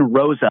number 10,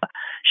 Rosa.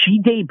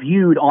 She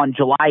debuted on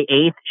July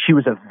 8th. She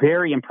was a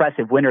very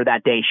impressive winner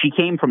that day. She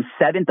came from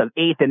 7th of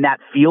 8th in that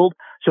field,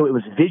 so it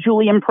was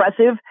visually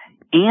impressive.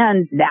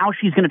 And now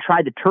she's going to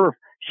try the turf.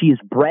 She is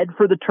bred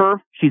for the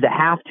turf. She's a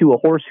half to a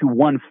horse who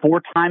won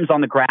 4 times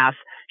on the grass.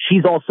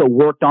 She's also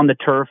worked on the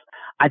turf.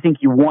 I think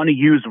you want to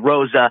use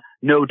Rosa,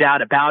 no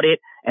doubt about it.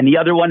 And the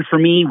other one for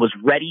me was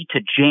Ready to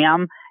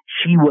Jam.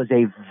 She was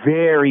a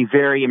very,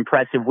 very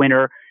impressive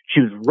winner.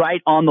 She was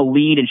right on the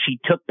lead, and she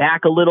took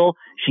back a little.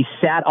 She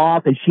sat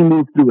off, and she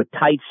moved through a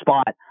tight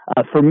spot.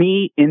 For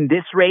me, in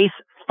this race,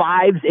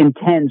 5s and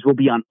 10s will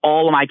be on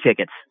all of my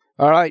tickets.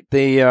 All right,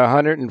 the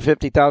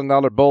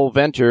 $150,000 Bold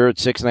Venture at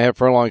 6.5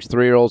 furlongs,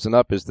 3-year-olds and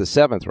up is the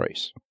 7th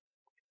race.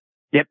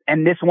 Yep,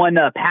 and this one,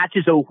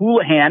 Patches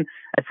O'Houlihan,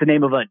 that's the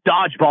name of a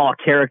Dodgeball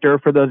character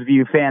for those of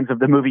you fans of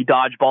the movie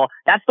Dodgeball.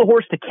 That's the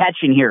horse to catch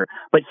in here.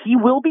 But he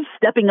will be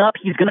stepping up.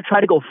 He's going to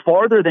try to go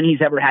farther than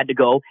he's ever had to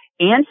go,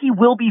 and he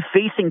will be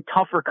facing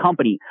tougher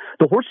company.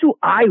 The horse who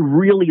I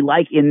really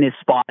like in this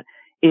spot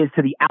is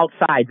to the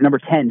outside, number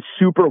 10,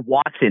 Super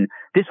Watson.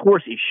 This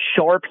horse is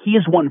sharp. He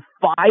has won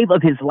 5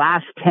 of his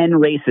last 10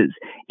 races.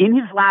 In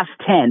his last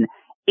 10,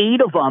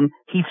 8 of them,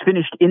 he's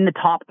finished in the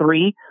top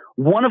 3.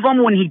 One of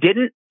them, when he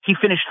didn't, he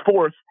finished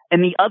 4th,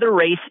 and the other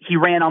race he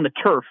ran on the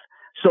turf.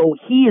 So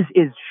he is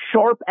as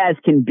sharp as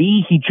can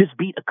be. He just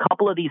beat a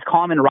couple of these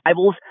common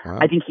rivals. Wow.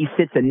 I think he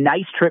sits a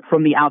nice trip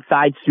from the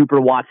outside,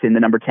 Super Watson, the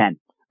number 10.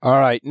 All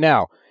right.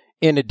 Now,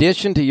 in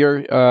addition to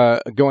your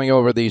going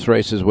over these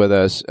races with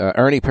us,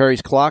 Ernie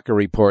Perry's Clocker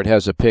Report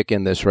has a pick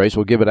in this race.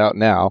 We'll give it out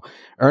now.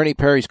 Ernie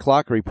Perry's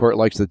Clocker Report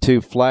likes the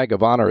 2 Flag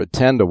of Honor at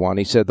 10-1.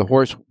 He said the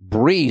horse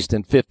breezed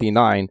in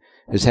 59,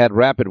 has had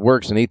rapid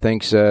works, and he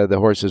thinks the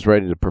horse is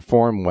ready to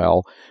perform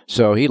well.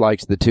 So he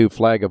likes the 2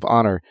 Flag of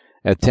Honor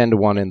at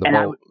 10-1 in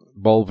the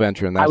Bold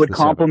Venture. And that's I would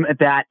compliment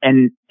that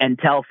and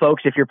tell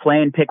folks, if you're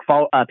playing pick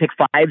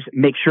 5s,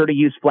 make sure to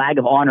use Flag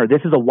of Honor.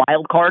 This is a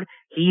wild card.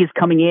 He is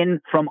coming in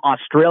from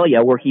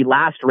Australia where he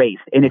last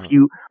raced. And if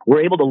you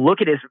were able to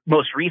look at his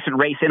most recent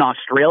race in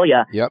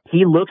Australia,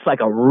 he looks like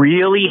a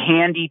really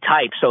handy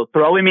type. So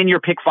throw him in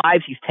your pick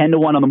 5s. He's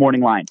 10-1 on the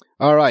morning line.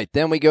 All right.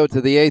 Then we go to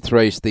the 8th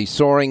race, the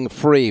Soaring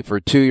Free for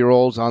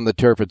 2-year-olds on the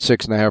turf at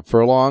 6.5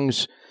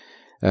 furlongs.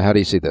 How do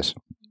you see this?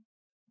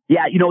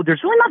 Yeah,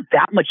 there's really not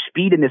that much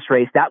speed in this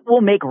race. That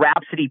will make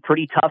Rhapsody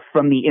pretty tough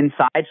from the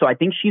inside. So I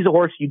think she's a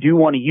horse you do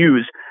want to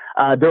use.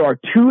 There are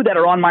 2 that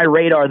are on my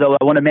radar, though,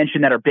 I want to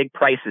mention that are big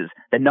prices.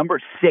 The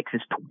number 6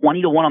 is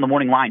 20-1 on the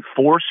morning line,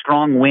 4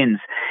 strong wins.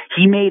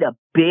 He made a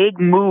big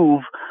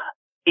move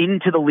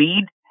into the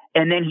lead,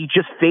 and then he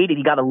just faded.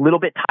 He got a little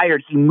bit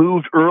tired. He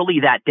moved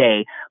early that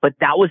day, but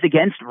that was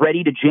against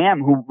Ready to Jam,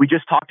 who we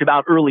just talked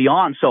about early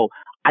on. So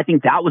I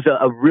think that was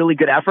a really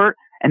good effort.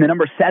 And the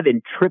number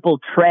 7, Triple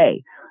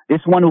Trey.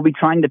 This one will be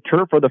trying the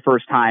turf for the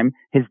first time.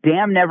 His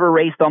dam never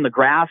raced on the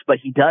grass, but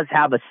he does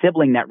have a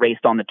sibling that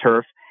raced on the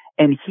turf.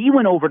 And he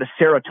went over to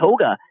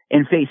Saratoga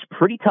and faced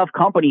pretty tough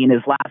company in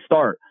his last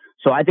start.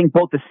 So I think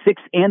both the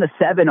 6 and the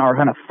 7 are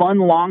kind of fun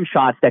long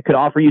shots that could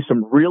offer you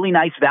some really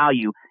nice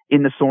value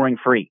in the Soaring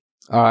Free.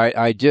 All right,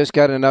 I just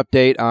got an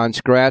update on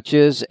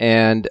scratches,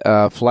 and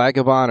Flag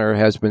of Honor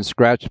has been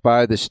scratched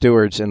by the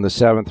stewards in the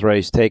 7th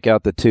race. Take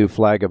out the 2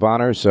 Flag of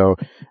Honor. So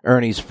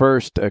Ernie's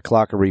first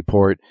Clocker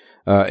Report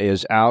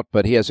is out,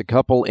 but he has a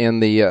couple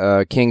in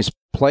the King's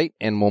Plate,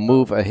 and we'll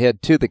move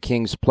ahead to the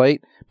King's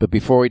Plate. But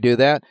before we do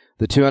that,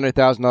 the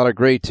 $200,000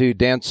 Grade 2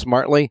 Dance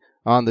Smartly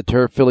on the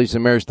turf, fillies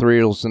and mares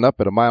 3-year-olds and up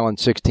at a mile and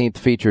 16th,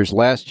 features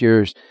last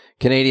year's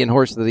Canadian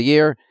Horse of the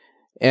Year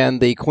and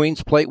the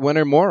Queen's Plate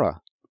winner, Moira.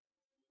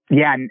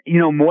 Yeah, and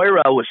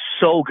Moira was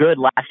so good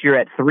last year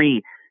at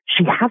 3.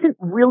 She hasn't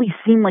really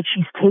seemed like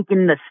she's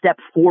taken the step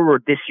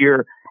forward this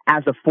year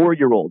as a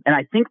 4-year-old. And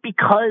I think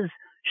because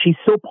she's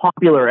so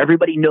popular,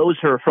 everybody knows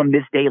her from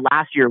this day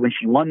last year when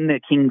she won the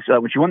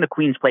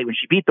Queen's Plate, when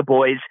she beat the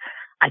boys.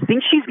 I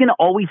think she's going to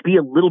always be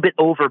a little bit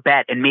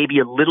overbet and maybe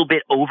a little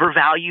bit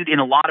overvalued in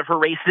a lot of her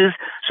races.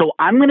 So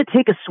I'm going to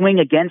take a swing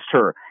against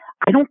her.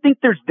 I don't think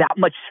there's that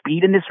much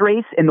speed in this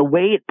race, and the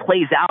way it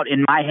plays out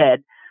in my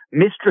head,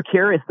 Miss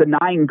Dracarys, the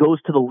 9,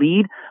 goes to the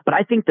lead, but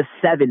I think the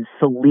 7,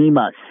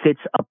 Salima, sits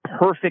a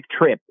perfect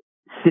trip,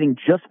 sitting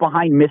just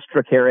behind Miss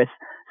Dracarys.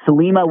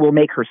 Salima will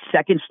make her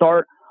second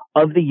start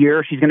of the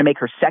year. She's going to make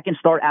her second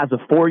start as a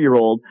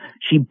 4-year-old.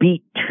 She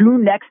beat 2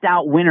 next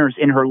out winners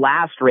in her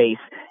last race,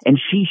 and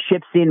she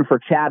ships in for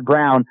Chad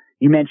Brown.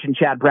 You mentioned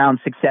Chad Brown's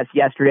success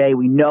yesterday.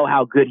 We know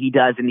how good he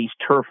does in these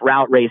turf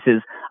route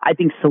races. I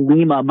think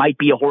Salima might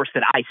be a horse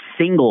that I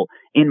single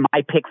in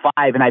my pick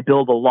 5, and I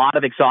build a lot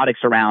of exotics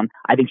around.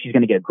 I think she's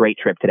going to get a great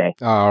trip today.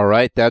 All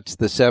right, that's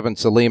the 7,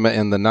 Salima,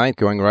 in the 9th,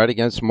 going right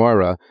against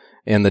Moira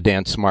in the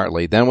Dance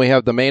Smartly. Then we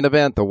have the main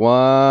event, the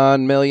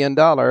 $1 million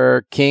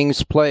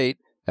King's Plate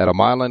at 1.25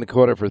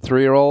 miles for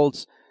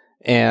 3-year-olds.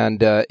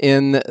 And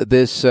in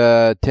this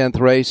 10th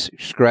race,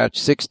 scratch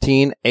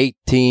 16,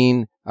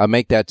 18,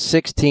 make that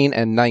 16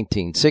 and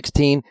 19.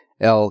 16,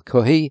 El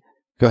Cohedi,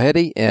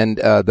 and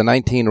the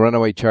 19,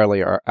 Runaway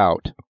Charlie, are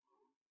out.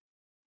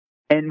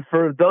 And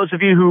for those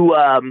of you who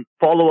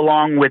follow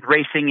along with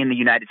racing in the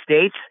United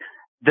States,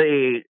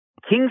 the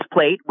King's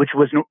Plate, which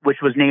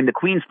was named the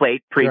Queen's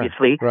Plate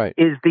previously, right,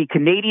 is the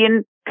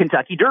Canadian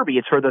Kentucky Derby.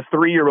 It's for the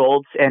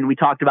 3-year-olds, and we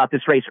talked about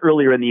this race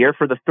earlier in the year,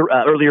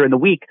 earlier in the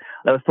week,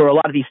 for a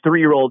lot of these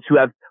 3-year-olds who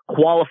have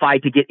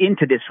qualified to get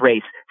into this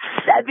race.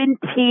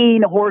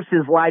 17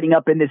 horses lining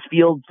up in this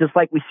field, just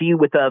like we see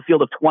with a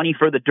field of 20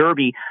 for the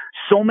Derby.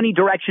 So many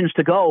directions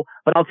to go,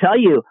 but I'll tell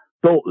you,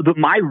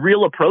 my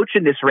real approach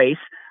in this race,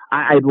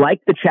 I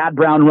like the Chad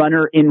Brown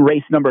runner in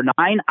race number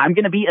 9. I'm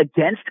going to be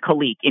against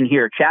Kalik in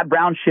here. Chad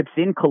Brown ships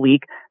in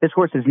Kalik. This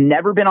horse has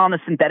never been on a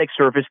synthetic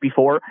surface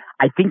before.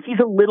 I think he's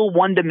a little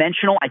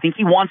one-dimensional. I think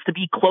he wants to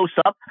be close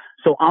up.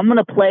 So I'm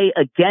going to play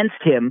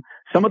against him.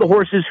 Some of the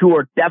horses who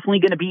are definitely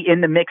going to be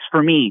in the mix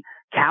for me,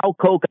 Cal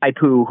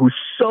Kokaipu, who's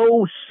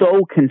so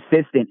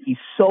consistent. He's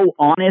so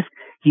honest.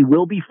 He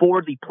will be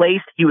forwardly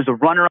placed. He was a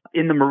runner-up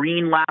in the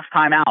Marine last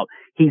time out.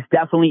 He's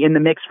definitely in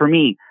the mix for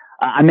me.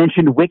 I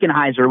mentioned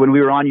Wickenheiser when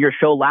we were on your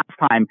show last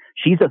time.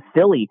 She's a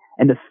filly,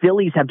 and the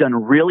fillies have done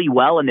really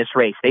well in this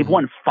race. They've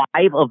won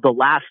 5 of the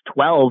last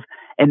 12,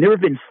 and there have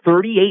been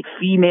 38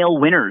 female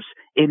winners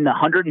in the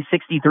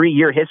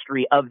 163-year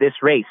history of this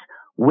race.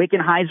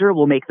 Wickenheiser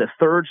will make the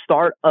 3rd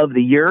start of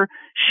the year.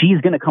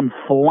 She's going to come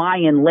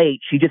flying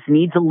late. She just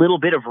needs a little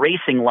bit of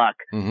racing luck.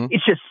 Mm-hmm.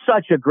 It's just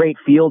such a great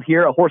field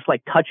here. A horse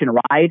like Touch and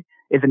Ride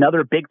is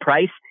another big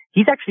price.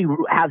 He's actually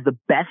has the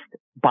best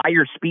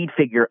buyer speed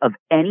figure of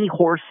any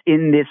horse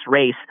in this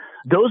race.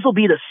 Those will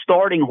be the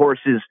starting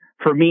horses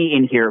for me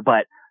in here.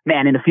 But,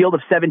 man, in a field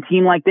of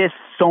 17 like this,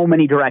 so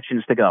many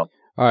directions to go.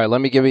 All right,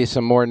 let me give you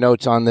some more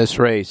notes on this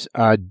race.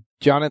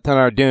 Jonathan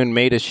Ardoon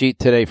made a sheet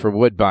today for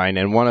Woodbine,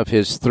 and one of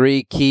his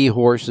 3 key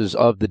horses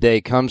of the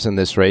day comes in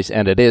this race,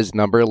 and it is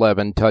number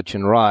 11, Touch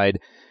and Ride.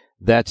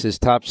 That's his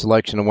top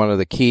selection of one of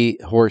the key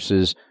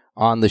horses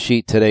on the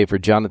sheet today for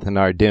Jonathan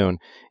Ardoon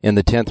in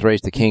the 10th race,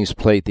 the King's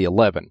Plate, the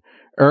 11.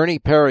 Ernie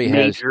Perry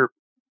has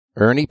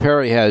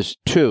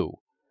 2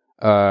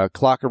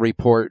 Clocker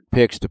Report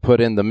picks to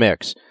put in the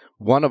mix.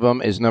 One of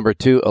them is number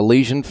 2,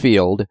 Elysian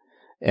Field,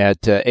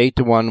 at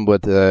 8-1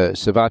 with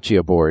Savachi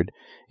aboard.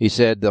 He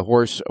said the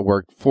horse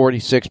worked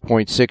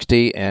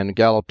 46.60 and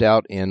galloped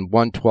out in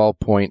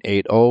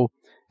 112.80.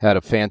 Had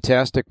a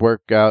fantastic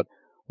workout,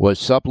 was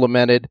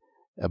supplemented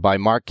by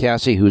Mark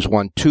Casse, who's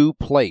won 2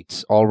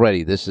 plates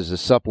already. This is a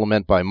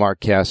supplement by Mark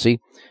Casse.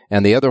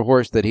 And the other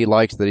horse that he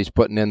likes that he's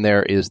putting in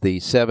there is the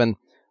 7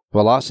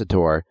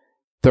 Velocitor.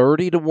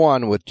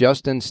 30-1 with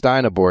Justin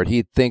Stein aboard.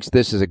 He thinks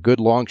this is a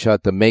good long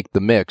shot to make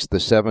the mix, the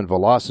 7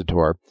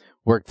 Velocitor.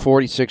 Worked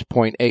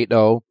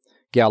 46.80,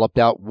 galloped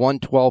out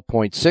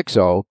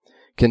 112.60,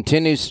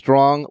 continues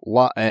strong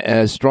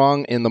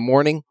in the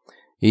morning.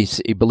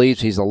 He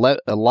believes he's a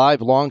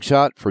live long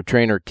shot for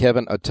trainer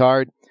Kevin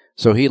Attard,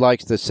 so he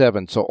likes the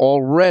 7. So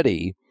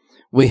already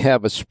we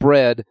have a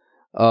spread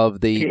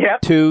of the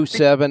 2,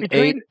 7,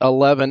 8,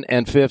 11,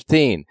 and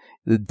 15.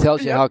 It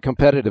tells you how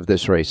competitive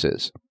this race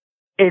is.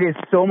 It is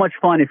so much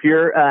fun. If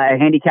you're a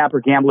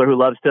handicapper gambler who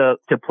loves to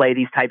play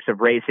these types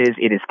of races,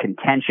 it is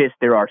contentious.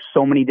 There are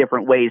so many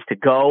different ways to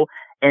go.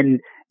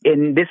 And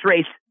in this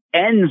race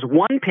ends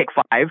 1 pick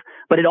 5,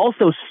 but it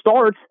also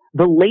starts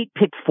the late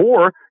pick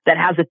 4 that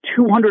has a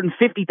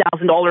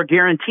 $250,000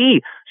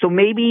 guarantee. So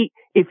maybe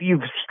if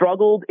you've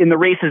struggled in the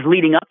races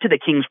leading up to the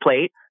King's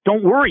Plate,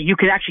 don't worry. You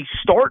can actually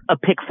start a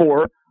pick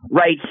 4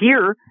 right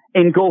here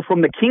and go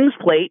from the King's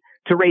Plate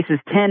to races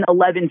 10,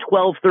 11,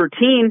 12,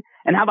 13.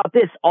 And how about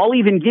this? I'll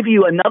even give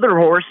you another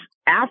horse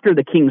after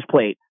the King's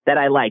Plate that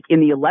I like in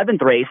the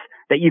 11th race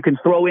that you can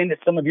throw into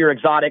some of your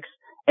exotics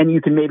and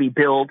you can maybe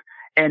build.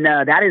 And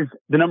that is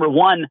the number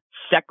 1,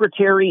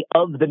 Secretary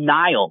of the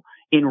Nile.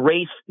 in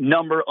race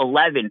number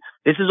 11.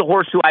 This is a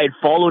horse who I had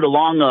followed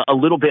along a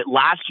little bit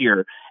last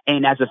year.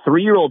 And as a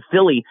 3-year-old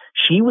filly,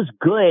 she was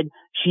good.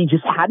 She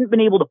just hadn't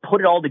been able to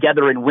put it all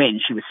together and win.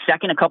 She was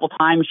second a couple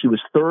times. She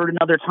was third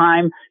another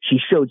time. She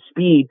showed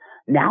speed.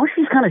 Now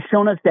she's kind of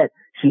shown us that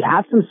she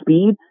has some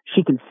speed.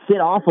 She can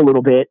sit off a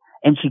little bit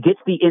and she gets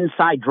the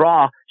inside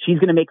draw. She's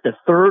going to make the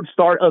third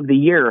start of the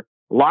year.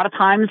 A lot of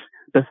times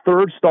the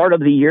third start of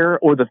the year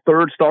or the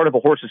third start of a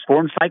horse's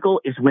form cycle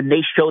is when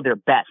they show their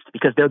best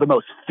because they're the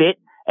most fit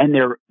and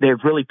they've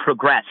really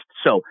progressed.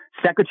 So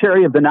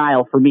Secretary of the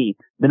Nile for me,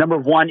 the number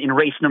 1 in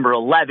race number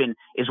 11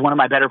 is one of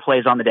my better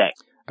plays on the day.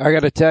 I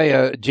got to tell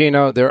you,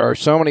 Gino, there are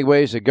so many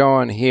ways of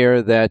going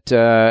here that,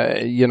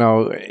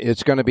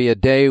 it's going to be a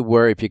day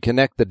where if you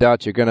connect the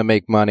dots, you're going to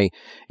make money.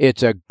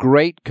 It's a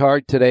great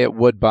card today at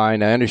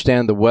Woodbine. I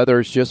understand the weather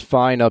is just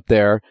fine up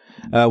there.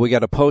 We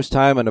got a post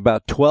time in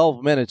about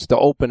 12 minutes to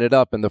open it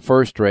up in the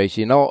first race.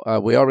 We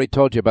already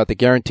told you about the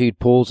guaranteed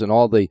pools and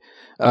all the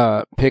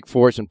pick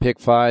 4s and pick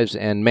 5s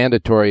and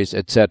mandatories,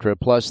 etc.,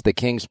 plus the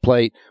King's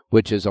Plate,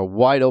 which is a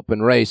wide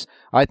open race.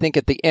 I think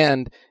at the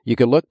end, you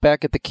can look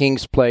back at the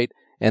King's Plate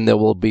and there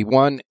will be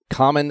one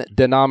common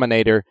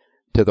denominator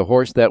to the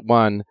horse that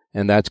won,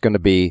 and that's going to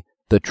be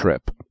the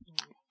Trip.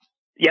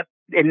 Yep.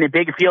 In a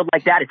big field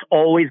like that, it's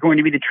always going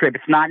to be the Trip.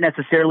 It's not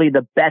necessarily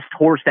the best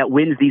horse that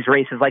wins these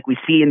races like we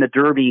see in the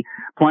Derby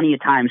plenty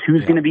of times.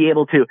 Who's going to be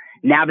able to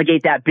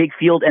navigate that big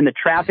field and the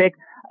traffic?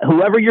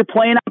 Whoever you're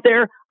playing out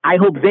there, I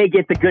hope they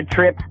get the good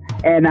trip.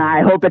 And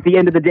I hope at the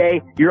end of the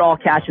day, you're all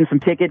cashing some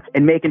tickets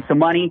and making some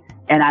money.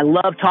 And I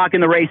love talking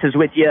the races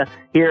with you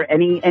here.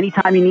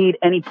 Anytime you need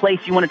any place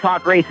you want to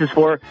talk races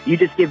for, you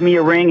just give me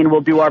a ring and we'll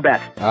do our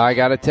best. I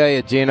got to tell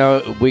you,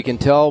 Gino, we can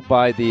tell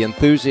by the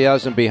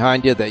enthusiasm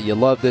behind you that you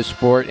love this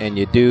sport and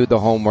you do the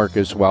homework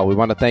as well. We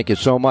want to thank you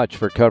so much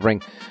for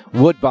covering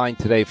Woodbine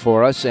today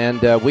for us.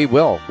 And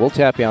we'll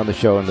tap you on the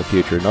show in the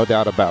future. No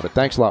doubt about it.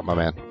 Thanks a lot, my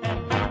man.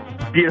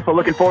 Beautiful.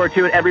 Looking forward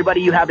to it.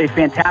 Everybody, you have a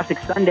fantastic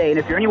Sunday. And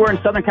if you're anywhere in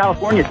Southern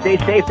California, stay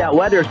safe. That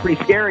weather is pretty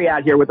scary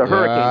out here with the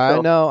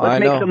hurricane. Let's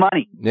make some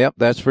money. Yep,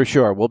 that's for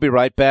sure. We'll be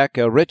right back.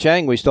 Rich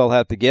Eng, we still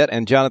have to get,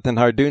 and Jonathan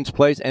Hardoon's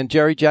plays, and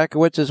Jerry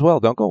Jackowitz as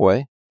well. Don't go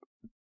away.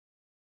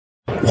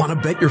 Want to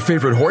bet your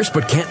favorite horse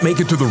but can't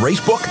make it to the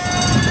racebook?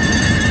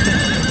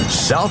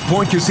 South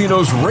Point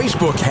Casino's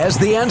Racebook has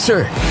the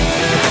answer.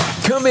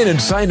 Come in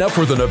and sign up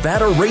for the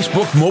Nevada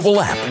Racebook mobile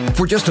app.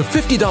 For just a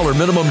 $50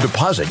 minimum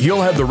deposit,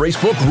 you'll have the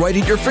Racebook right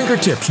at your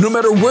fingertips, no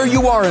matter where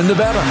you are in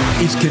Nevada.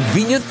 It's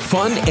convenient,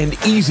 fun, and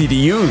easy to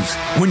use.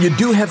 When you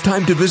do have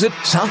time to visit,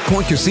 South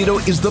Point Casino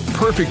is the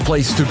perfect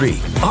place to be.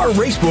 Our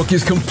Racebook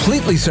is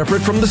completely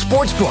separate from the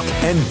sportsbook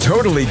and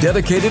totally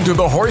dedicated to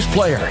the horse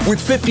player.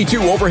 With 52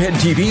 overhead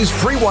TVs,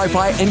 free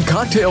Wi-Fi, and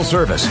cocktail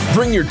service.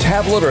 Bring your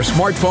tablet or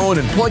smartphone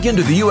and plug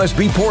into the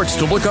USB ports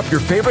to look up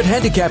your favorite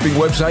handicapping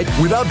website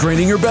without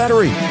draining your battery.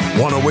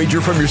 Want to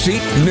wager from your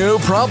seat? No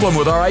problem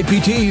with our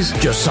IPTs.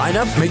 Just sign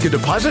up, make a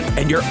deposit,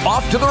 and you're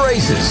off to the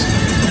races.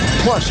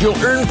 Plus, you'll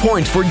earn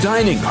points for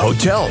dining,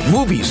 hotel,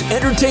 movies,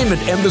 entertainment,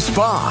 and the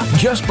spa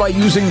just by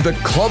using the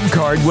club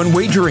card when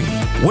wagering.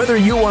 Whether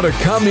you want to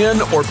come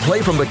in or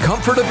play from the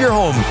comfort of your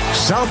home,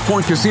 South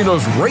Point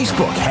Casino's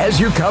Racebook has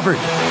you covered.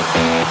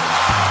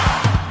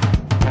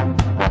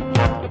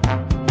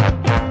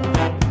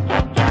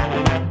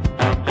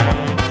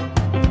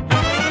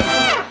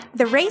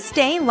 The Race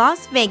Day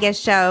Las Vegas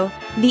Show,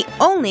 the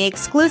only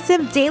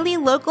exclusive daily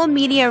local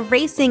media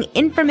racing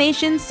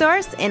information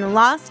source in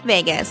Las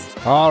Vegas.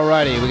 All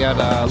righty, we got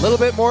a little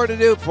bit more to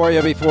do for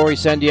you before we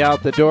send you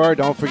out the door.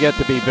 Don't forget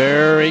to be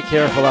very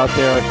careful out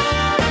there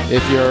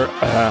if you're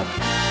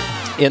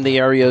in the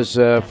areas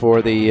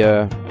for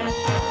the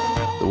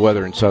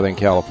weather in Southern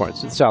California.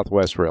 It's the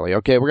Southwest, really.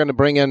 Okay, we're going to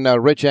bring in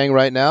Rich Eng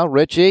right now.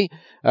 Richie,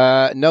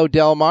 no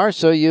Del Mar,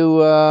 so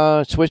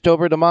you switched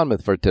over to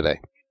Monmouth for today.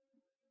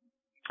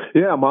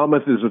 Yeah,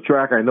 Monmouth is a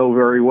track I know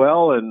very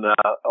well, and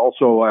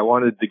also I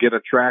wanted to get a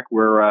track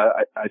where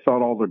I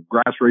thought all the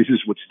grass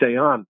races would stay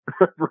on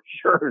for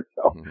sure.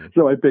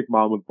 So I picked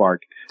Monmouth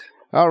Park.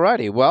 All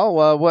righty.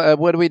 Well,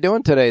 what are we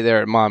doing today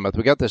there at Monmouth?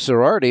 We got the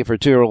sorority for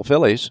 2-year-old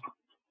fillies.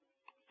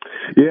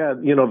 Yeah,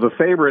 the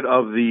favorite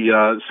of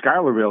the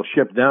Schuylerville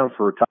shipped down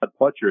for Todd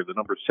Pletcher, the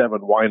number 7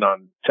 Wine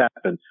on Tap,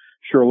 and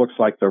sure looks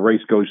like the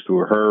race goes to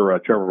her.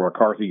 Trevor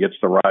McCarthy gets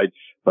the ride,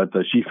 but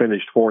she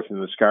finished 4th in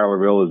the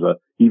Schuylerville as a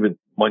even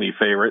money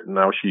favorite, and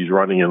now she's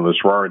running in the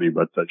sorority,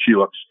 but she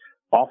looks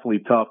awfully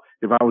tough.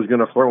 If I was going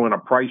to throw in a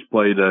price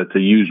play to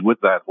use with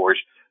that horse,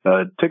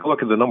 take a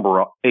look at the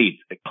number 8,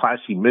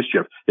 Classy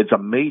Mischief. It's a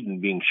maiden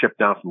being shipped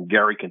down from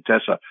Gary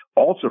Contessa,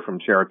 also from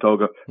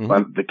Saratoga. Mm-hmm.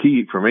 But the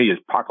key for me is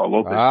Paco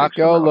Lopez.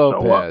 Paco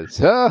Lopez.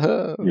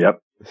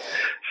 Yep.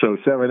 So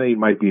 7-8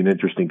 might be an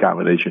interesting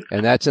combination.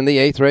 And that's in the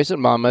 8th race at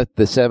Monmouth,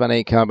 the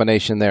 7-8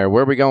 combination there.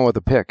 Where are we going with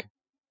the pick?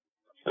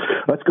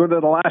 Let's go to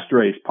the last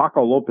race.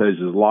 Paco Lopez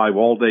is live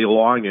all day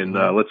long, and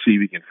let's see if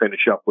we can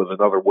finish up with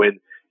another win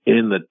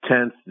in the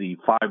 10th. The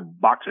 5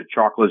 box of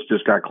chocolates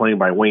just got claimed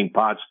by Wayne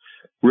Potts.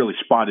 really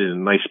spotted in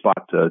a nice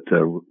spot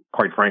to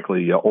quite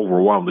frankly,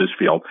 overwhelm this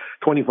field.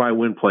 25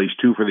 win place,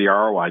 2 for the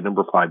ROI,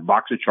 number 5,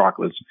 Box of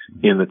Chocolates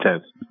in the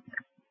 10th.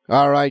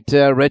 All right,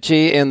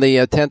 Richie, in the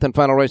 10th and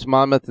final race,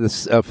 Monmouth,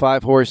 this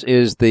 5-horse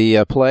is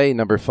the play,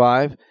 number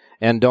 5.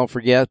 And don't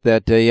forget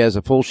that he has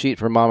a full sheet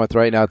for Monmouth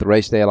right now at the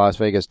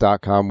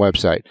racedaylasvegas.com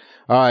website.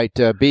 All right,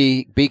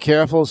 be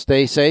careful,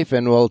 stay safe,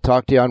 and we'll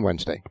talk to you on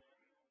Wednesday.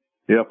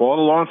 Yep, all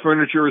the lawn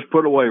furniture is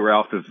put away,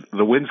 Ralph. If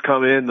the winds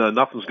come in,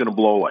 nothing's going to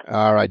blow away.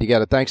 All right, you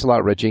got it. Thanks a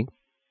lot, Richie.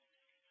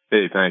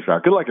 Hey, thanks,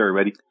 Ralph. Good luck,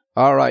 everybody.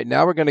 All right,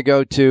 now we're going to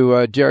go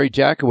to Jerry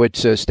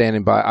Jackowitz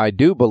standing by, I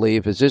do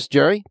believe. Is this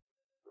Jerry?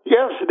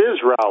 Yes, it is,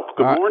 Ralph.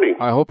 Good morning.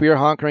 I hope you're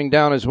hunkering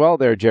down as well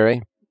there,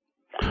 Jerry.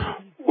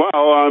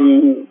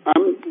 Well,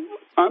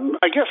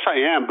 I guess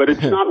I am, but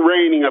it's not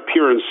raining up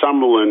here in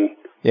Summerlin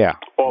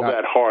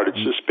that hard. It's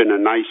just been a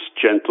nice,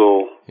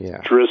 gentle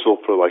drizzle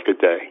for like a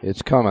day.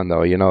 It's coming,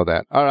 though. You know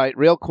that. All right,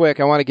 real quick,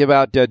 I want to give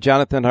out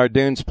Jonathan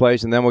Hardoon's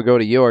place, and then we'll go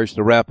to yours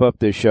to wrap up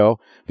this show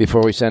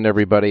before we send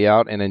everybody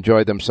out and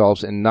enjoy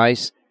themselves in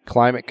nice,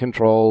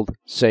 climate-controlled,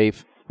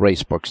 safe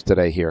race books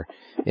today here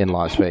in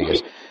Las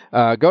Vegas.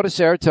 Go to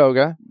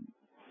Saratoga.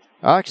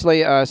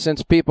 Actually,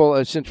 since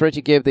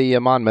Richie gave the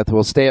Monmouth,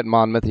 we'll stay at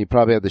Monmouth. You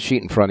probably have the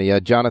sheet in front of you.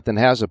 Jonathan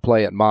has a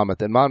play at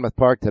Monmouth. At Monmouth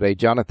Park today,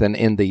 Jonathan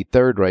in the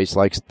 3rd race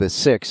likes the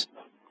 6.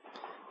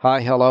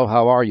 Hi, hello,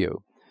 how are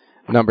you?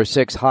 Number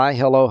 6, hi,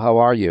 hello, how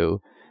are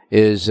you,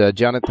 is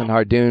Jonathan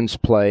Hardoon's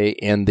play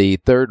in the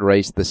 3rd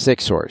race, the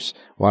 6-horse.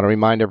 Want to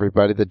remind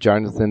everybody that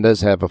Jonathan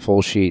does have a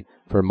full sheet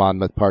for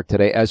Monmouth Park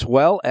today, as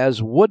well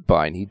as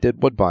Woodbine. He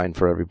did Woodbine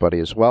for everybody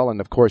as well,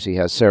 and of course he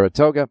has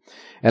Saratoga.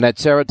 And at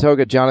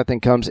Saratoga, Jonathan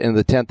comes in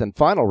the 10th and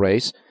final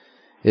race.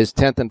 His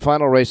 10th and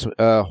final race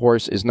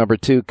horse is number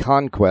 2,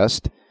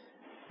 Conquest.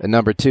 And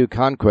number 2,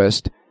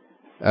 Conquest,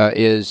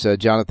 is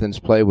Jonathan's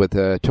play with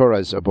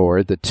Torres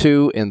aboard. The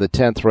 2 in the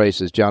 10th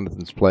race is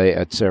Jonathan's play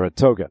at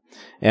Saratoga.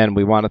 And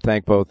we want to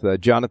thank both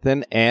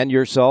Jonathan and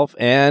yourself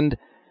and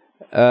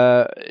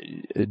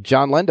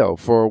John Lendo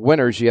for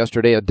winners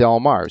yesterday at Del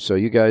Mar. So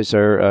you guys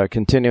are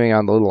continuing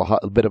on the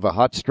little bit of a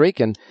hot streak,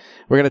 and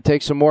we're going to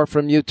take some more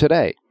from you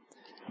today.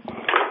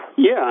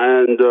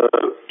 Yeah, and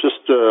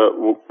just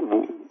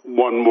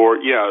one more.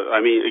 Yeah,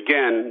 I mean,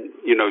 again,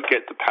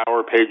 get the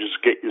power pages,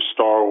 get your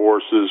star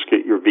horses,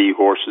 get your V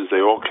horses.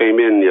 They all came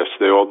in. Yes,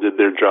 they all did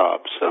their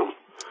job. So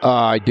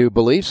I do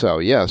believe so.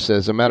 Yes,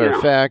 as a matter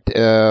of fact,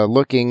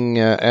 looking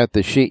at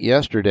the sheet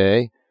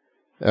yesterday.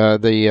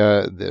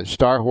 The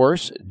star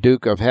horse,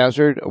 Duke of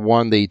Hazzard,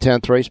 won the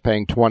 10th race,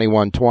 paying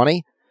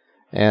 $21.20,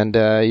 and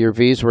your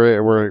V's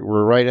were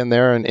right in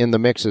there and in the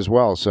mix as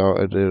well. So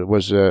it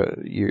was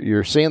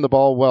you're seeing the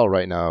ball well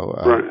right now,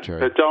 right.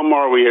 Jerry. At Del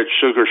Mar, we had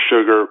Sugar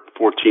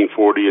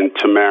 $14.40, and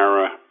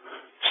Tamara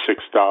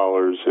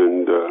 $6,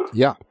 and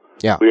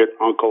we had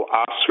Uncle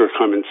Oscar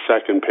come in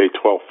second, pay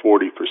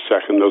 $12.40 per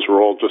second. Those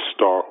were all just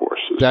star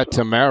horses. That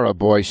Tamara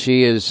boy,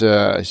 she is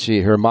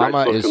her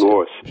mama nice is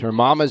horse. Her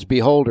mama's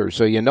beholder,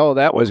 so you know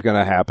that was going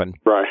to happen.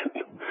 Right.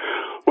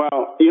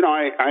 Well,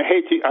 I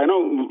hate to. I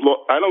don't.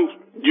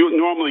 You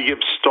normally give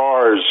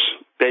stars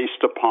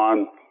based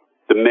upon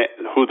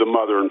who the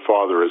mother and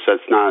father is.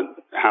 That's not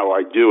how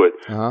I do it.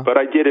 Uh-huh. But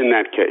I did in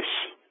that case.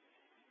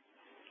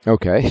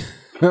 Okay.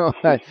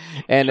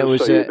 And it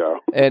was, it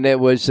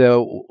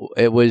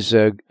was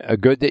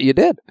good that you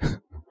did.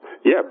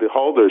 Yeah,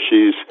 Beholder,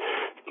 she's,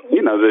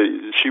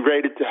 she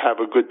rated to have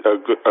a good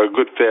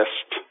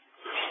fast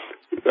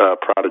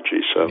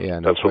prodigy. So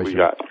that's what we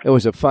got. It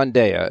was a fun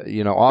day.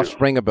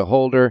 Offspring of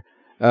Beholder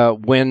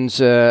wins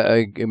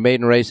a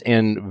maiden race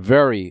in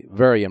very,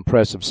 very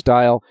impressive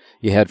style.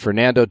 You had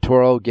Fernando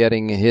Toro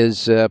getting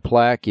his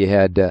plaque. You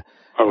had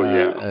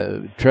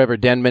Trevor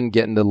Denman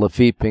getting the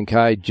Lafitte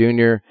Pincay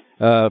Jr.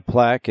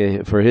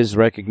 Plaque for his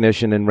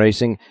recognition in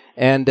racing.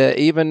 And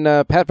even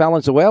Pat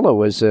Valenzuela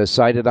was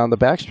sighted on the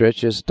backstretch,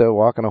 just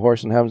walking a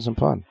horse and having some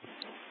fun.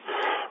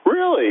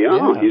 Really?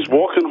 Oh, he's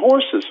walking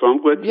horses, so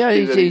I'm glad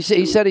to see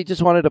he said he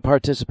just wanted to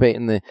participate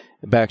in the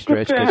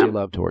backstretch because he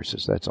loved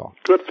horses, that's all.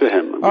 Good for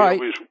him.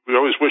 We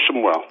always wish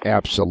him well.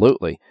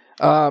 Absolutely.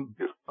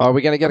 Are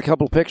we going to get a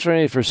couple of picks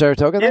for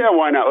Saratoga then? Yeah,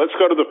 why not? Let's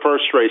go to the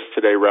first race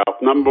today, Ralph.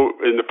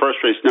 In the first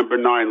race, number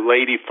 9,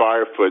 Lady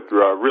Firefoot,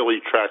 really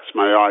attracts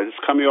my eye. It's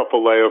coming off a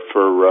layoff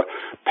for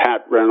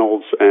Pat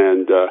Reynolds,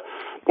 and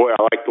boy,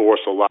 I like the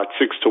horse a lot.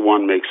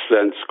 6-1 makes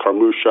sense.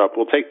 Carmouche up.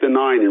 We'll take the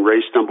 9 in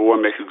race number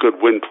 1, make a good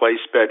win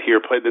place bet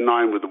here. Play the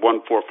 9 with the 1,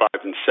 4, 5,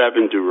 and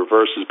 7, do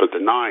reverses, but the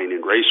 9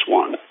 in race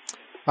 1.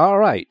 All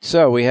right,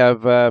 so we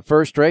have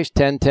first race,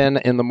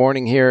 10:10 in the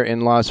morning here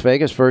in Las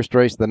Vegas. First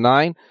race, the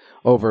 9,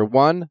 over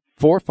 1,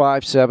 4,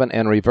 5, 7,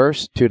 and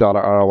reverse. $2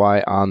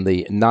 ROI on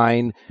the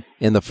 9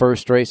 in the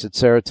first race at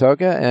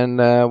Saratoga. And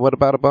what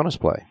about a bonus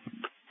play?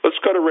 Let's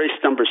go to race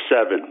number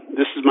 7.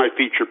 This is my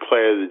feature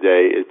play of the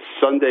day. It's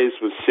Sundays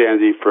with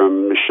Sandy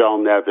from Michelle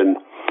Nevin.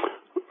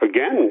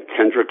 Again,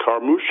 Kendra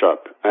Carmouche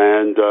up.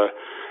 And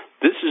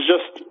this is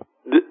just...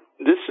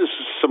 this is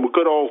some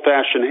good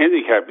old-fashioned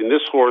handicapping.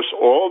 This horse,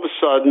 all of a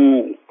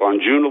sudden, on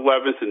June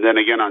 11th and then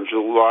again on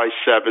July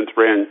 7th,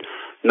 ran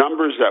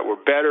numbers that were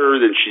better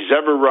than she's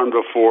ever run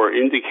before,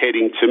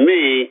 indicating to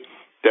me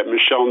that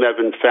Michelle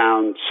Nevin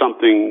found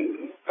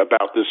something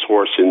about this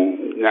horse,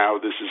 and now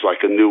this is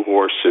like a new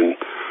horse, and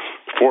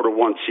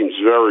 4-1 seems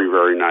very,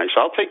 very nice.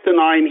 I'll take the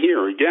 9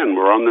 here. Again,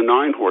 we're on the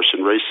 9 horse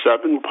in race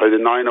 7. We'll play the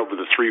 9 over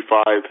the 3,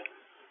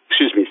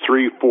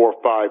 4,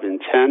 5,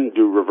 and 10,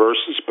 do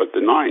reverses, but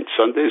the 9,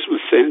 Sundays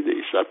with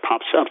Sandys, that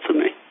pops out for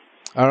me.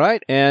 All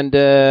right, and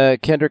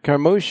Kendrick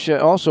Carmouche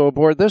also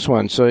aboard this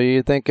one, so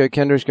you think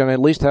Kendrick's going to at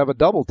least have a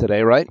double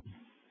today, right?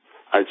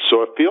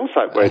 So it feels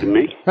that way to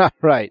me.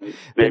 Right.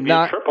 Maybe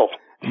a triple.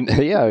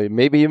 Yeah,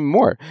 maybe even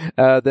more.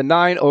 The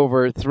 9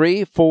 over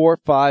 3, 4,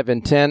 5,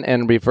 and 10,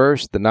 and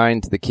reverse. The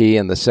 9's the key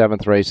in the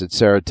 7th race at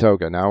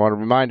Saratoga. Now, I want to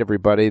remind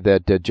everybody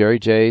that Jerry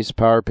J's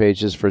Power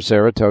Pages for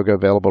Saratoga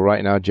available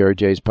right now,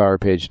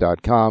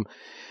 jerryjspowerpage.com.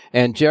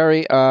 And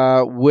Jerry,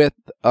 with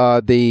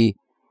the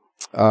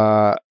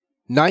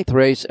 9th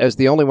race as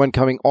the only one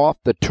coming off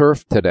the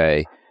turf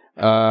today,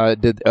 are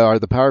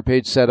the Power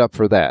Page set up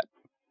for that?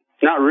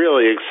 Not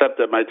really, except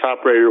that my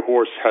top-rated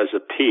horse has a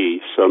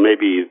P, so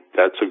maybe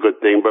that's a good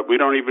thing. But we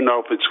don't even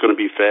know if it's going to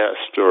be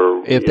fast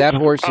or if that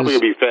horse probably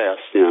going to be fast.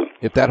 Yeah.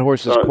 If that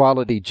horse is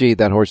quality G,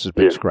 that horse has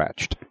been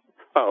scratched.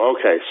 Oh,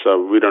 okay.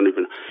 So we don't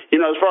even.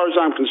 As far as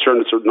I'm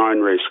concerned, it's a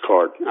 9-race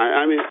card.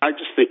 I mean, I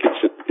just think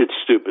it's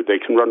stupid. They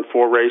can run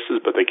 4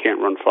 races, but they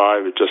can't run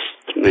 5. It just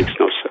makes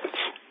no sense.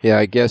 Yeah,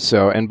 I guess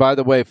so. And by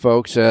the way,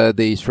 folks,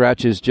 the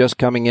scratches just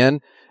coming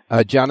in.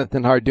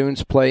 Jonathan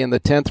Hardoon's play in the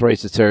 10th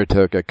race at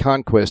Saratoga.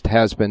 Conquest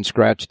has been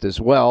scratched as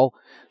well.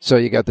 So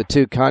you got the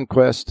 2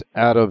 Conquest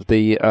out of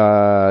the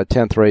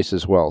 10th race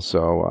as well.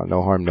 So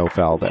no harm, no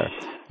foul there.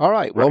 All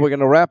right. Well, we're going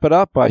to wrap it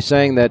up by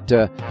saying that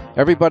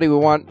everybody we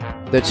want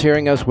that's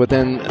hearing us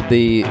within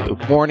the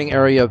warning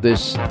area of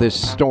this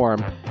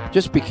storm,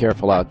 just be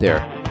careful out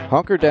there.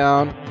 Hunker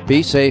down,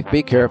 be safe,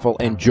 be careful,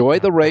 enjoy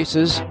the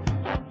races.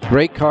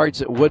 Great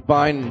cards at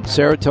Woodbine and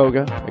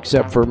Saratoga,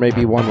 except for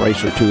maybe 1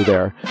 race or 2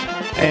 there.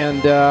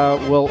 And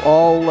we'll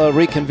all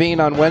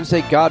reconvene on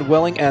Wednesday, God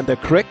willing, and the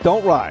creek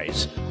don't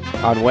rise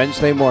on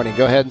Wednesday morning.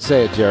 Go ahead and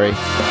say it, Jerry.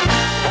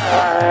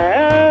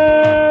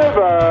 Have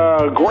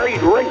a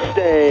great race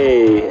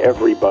day,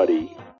 everybody.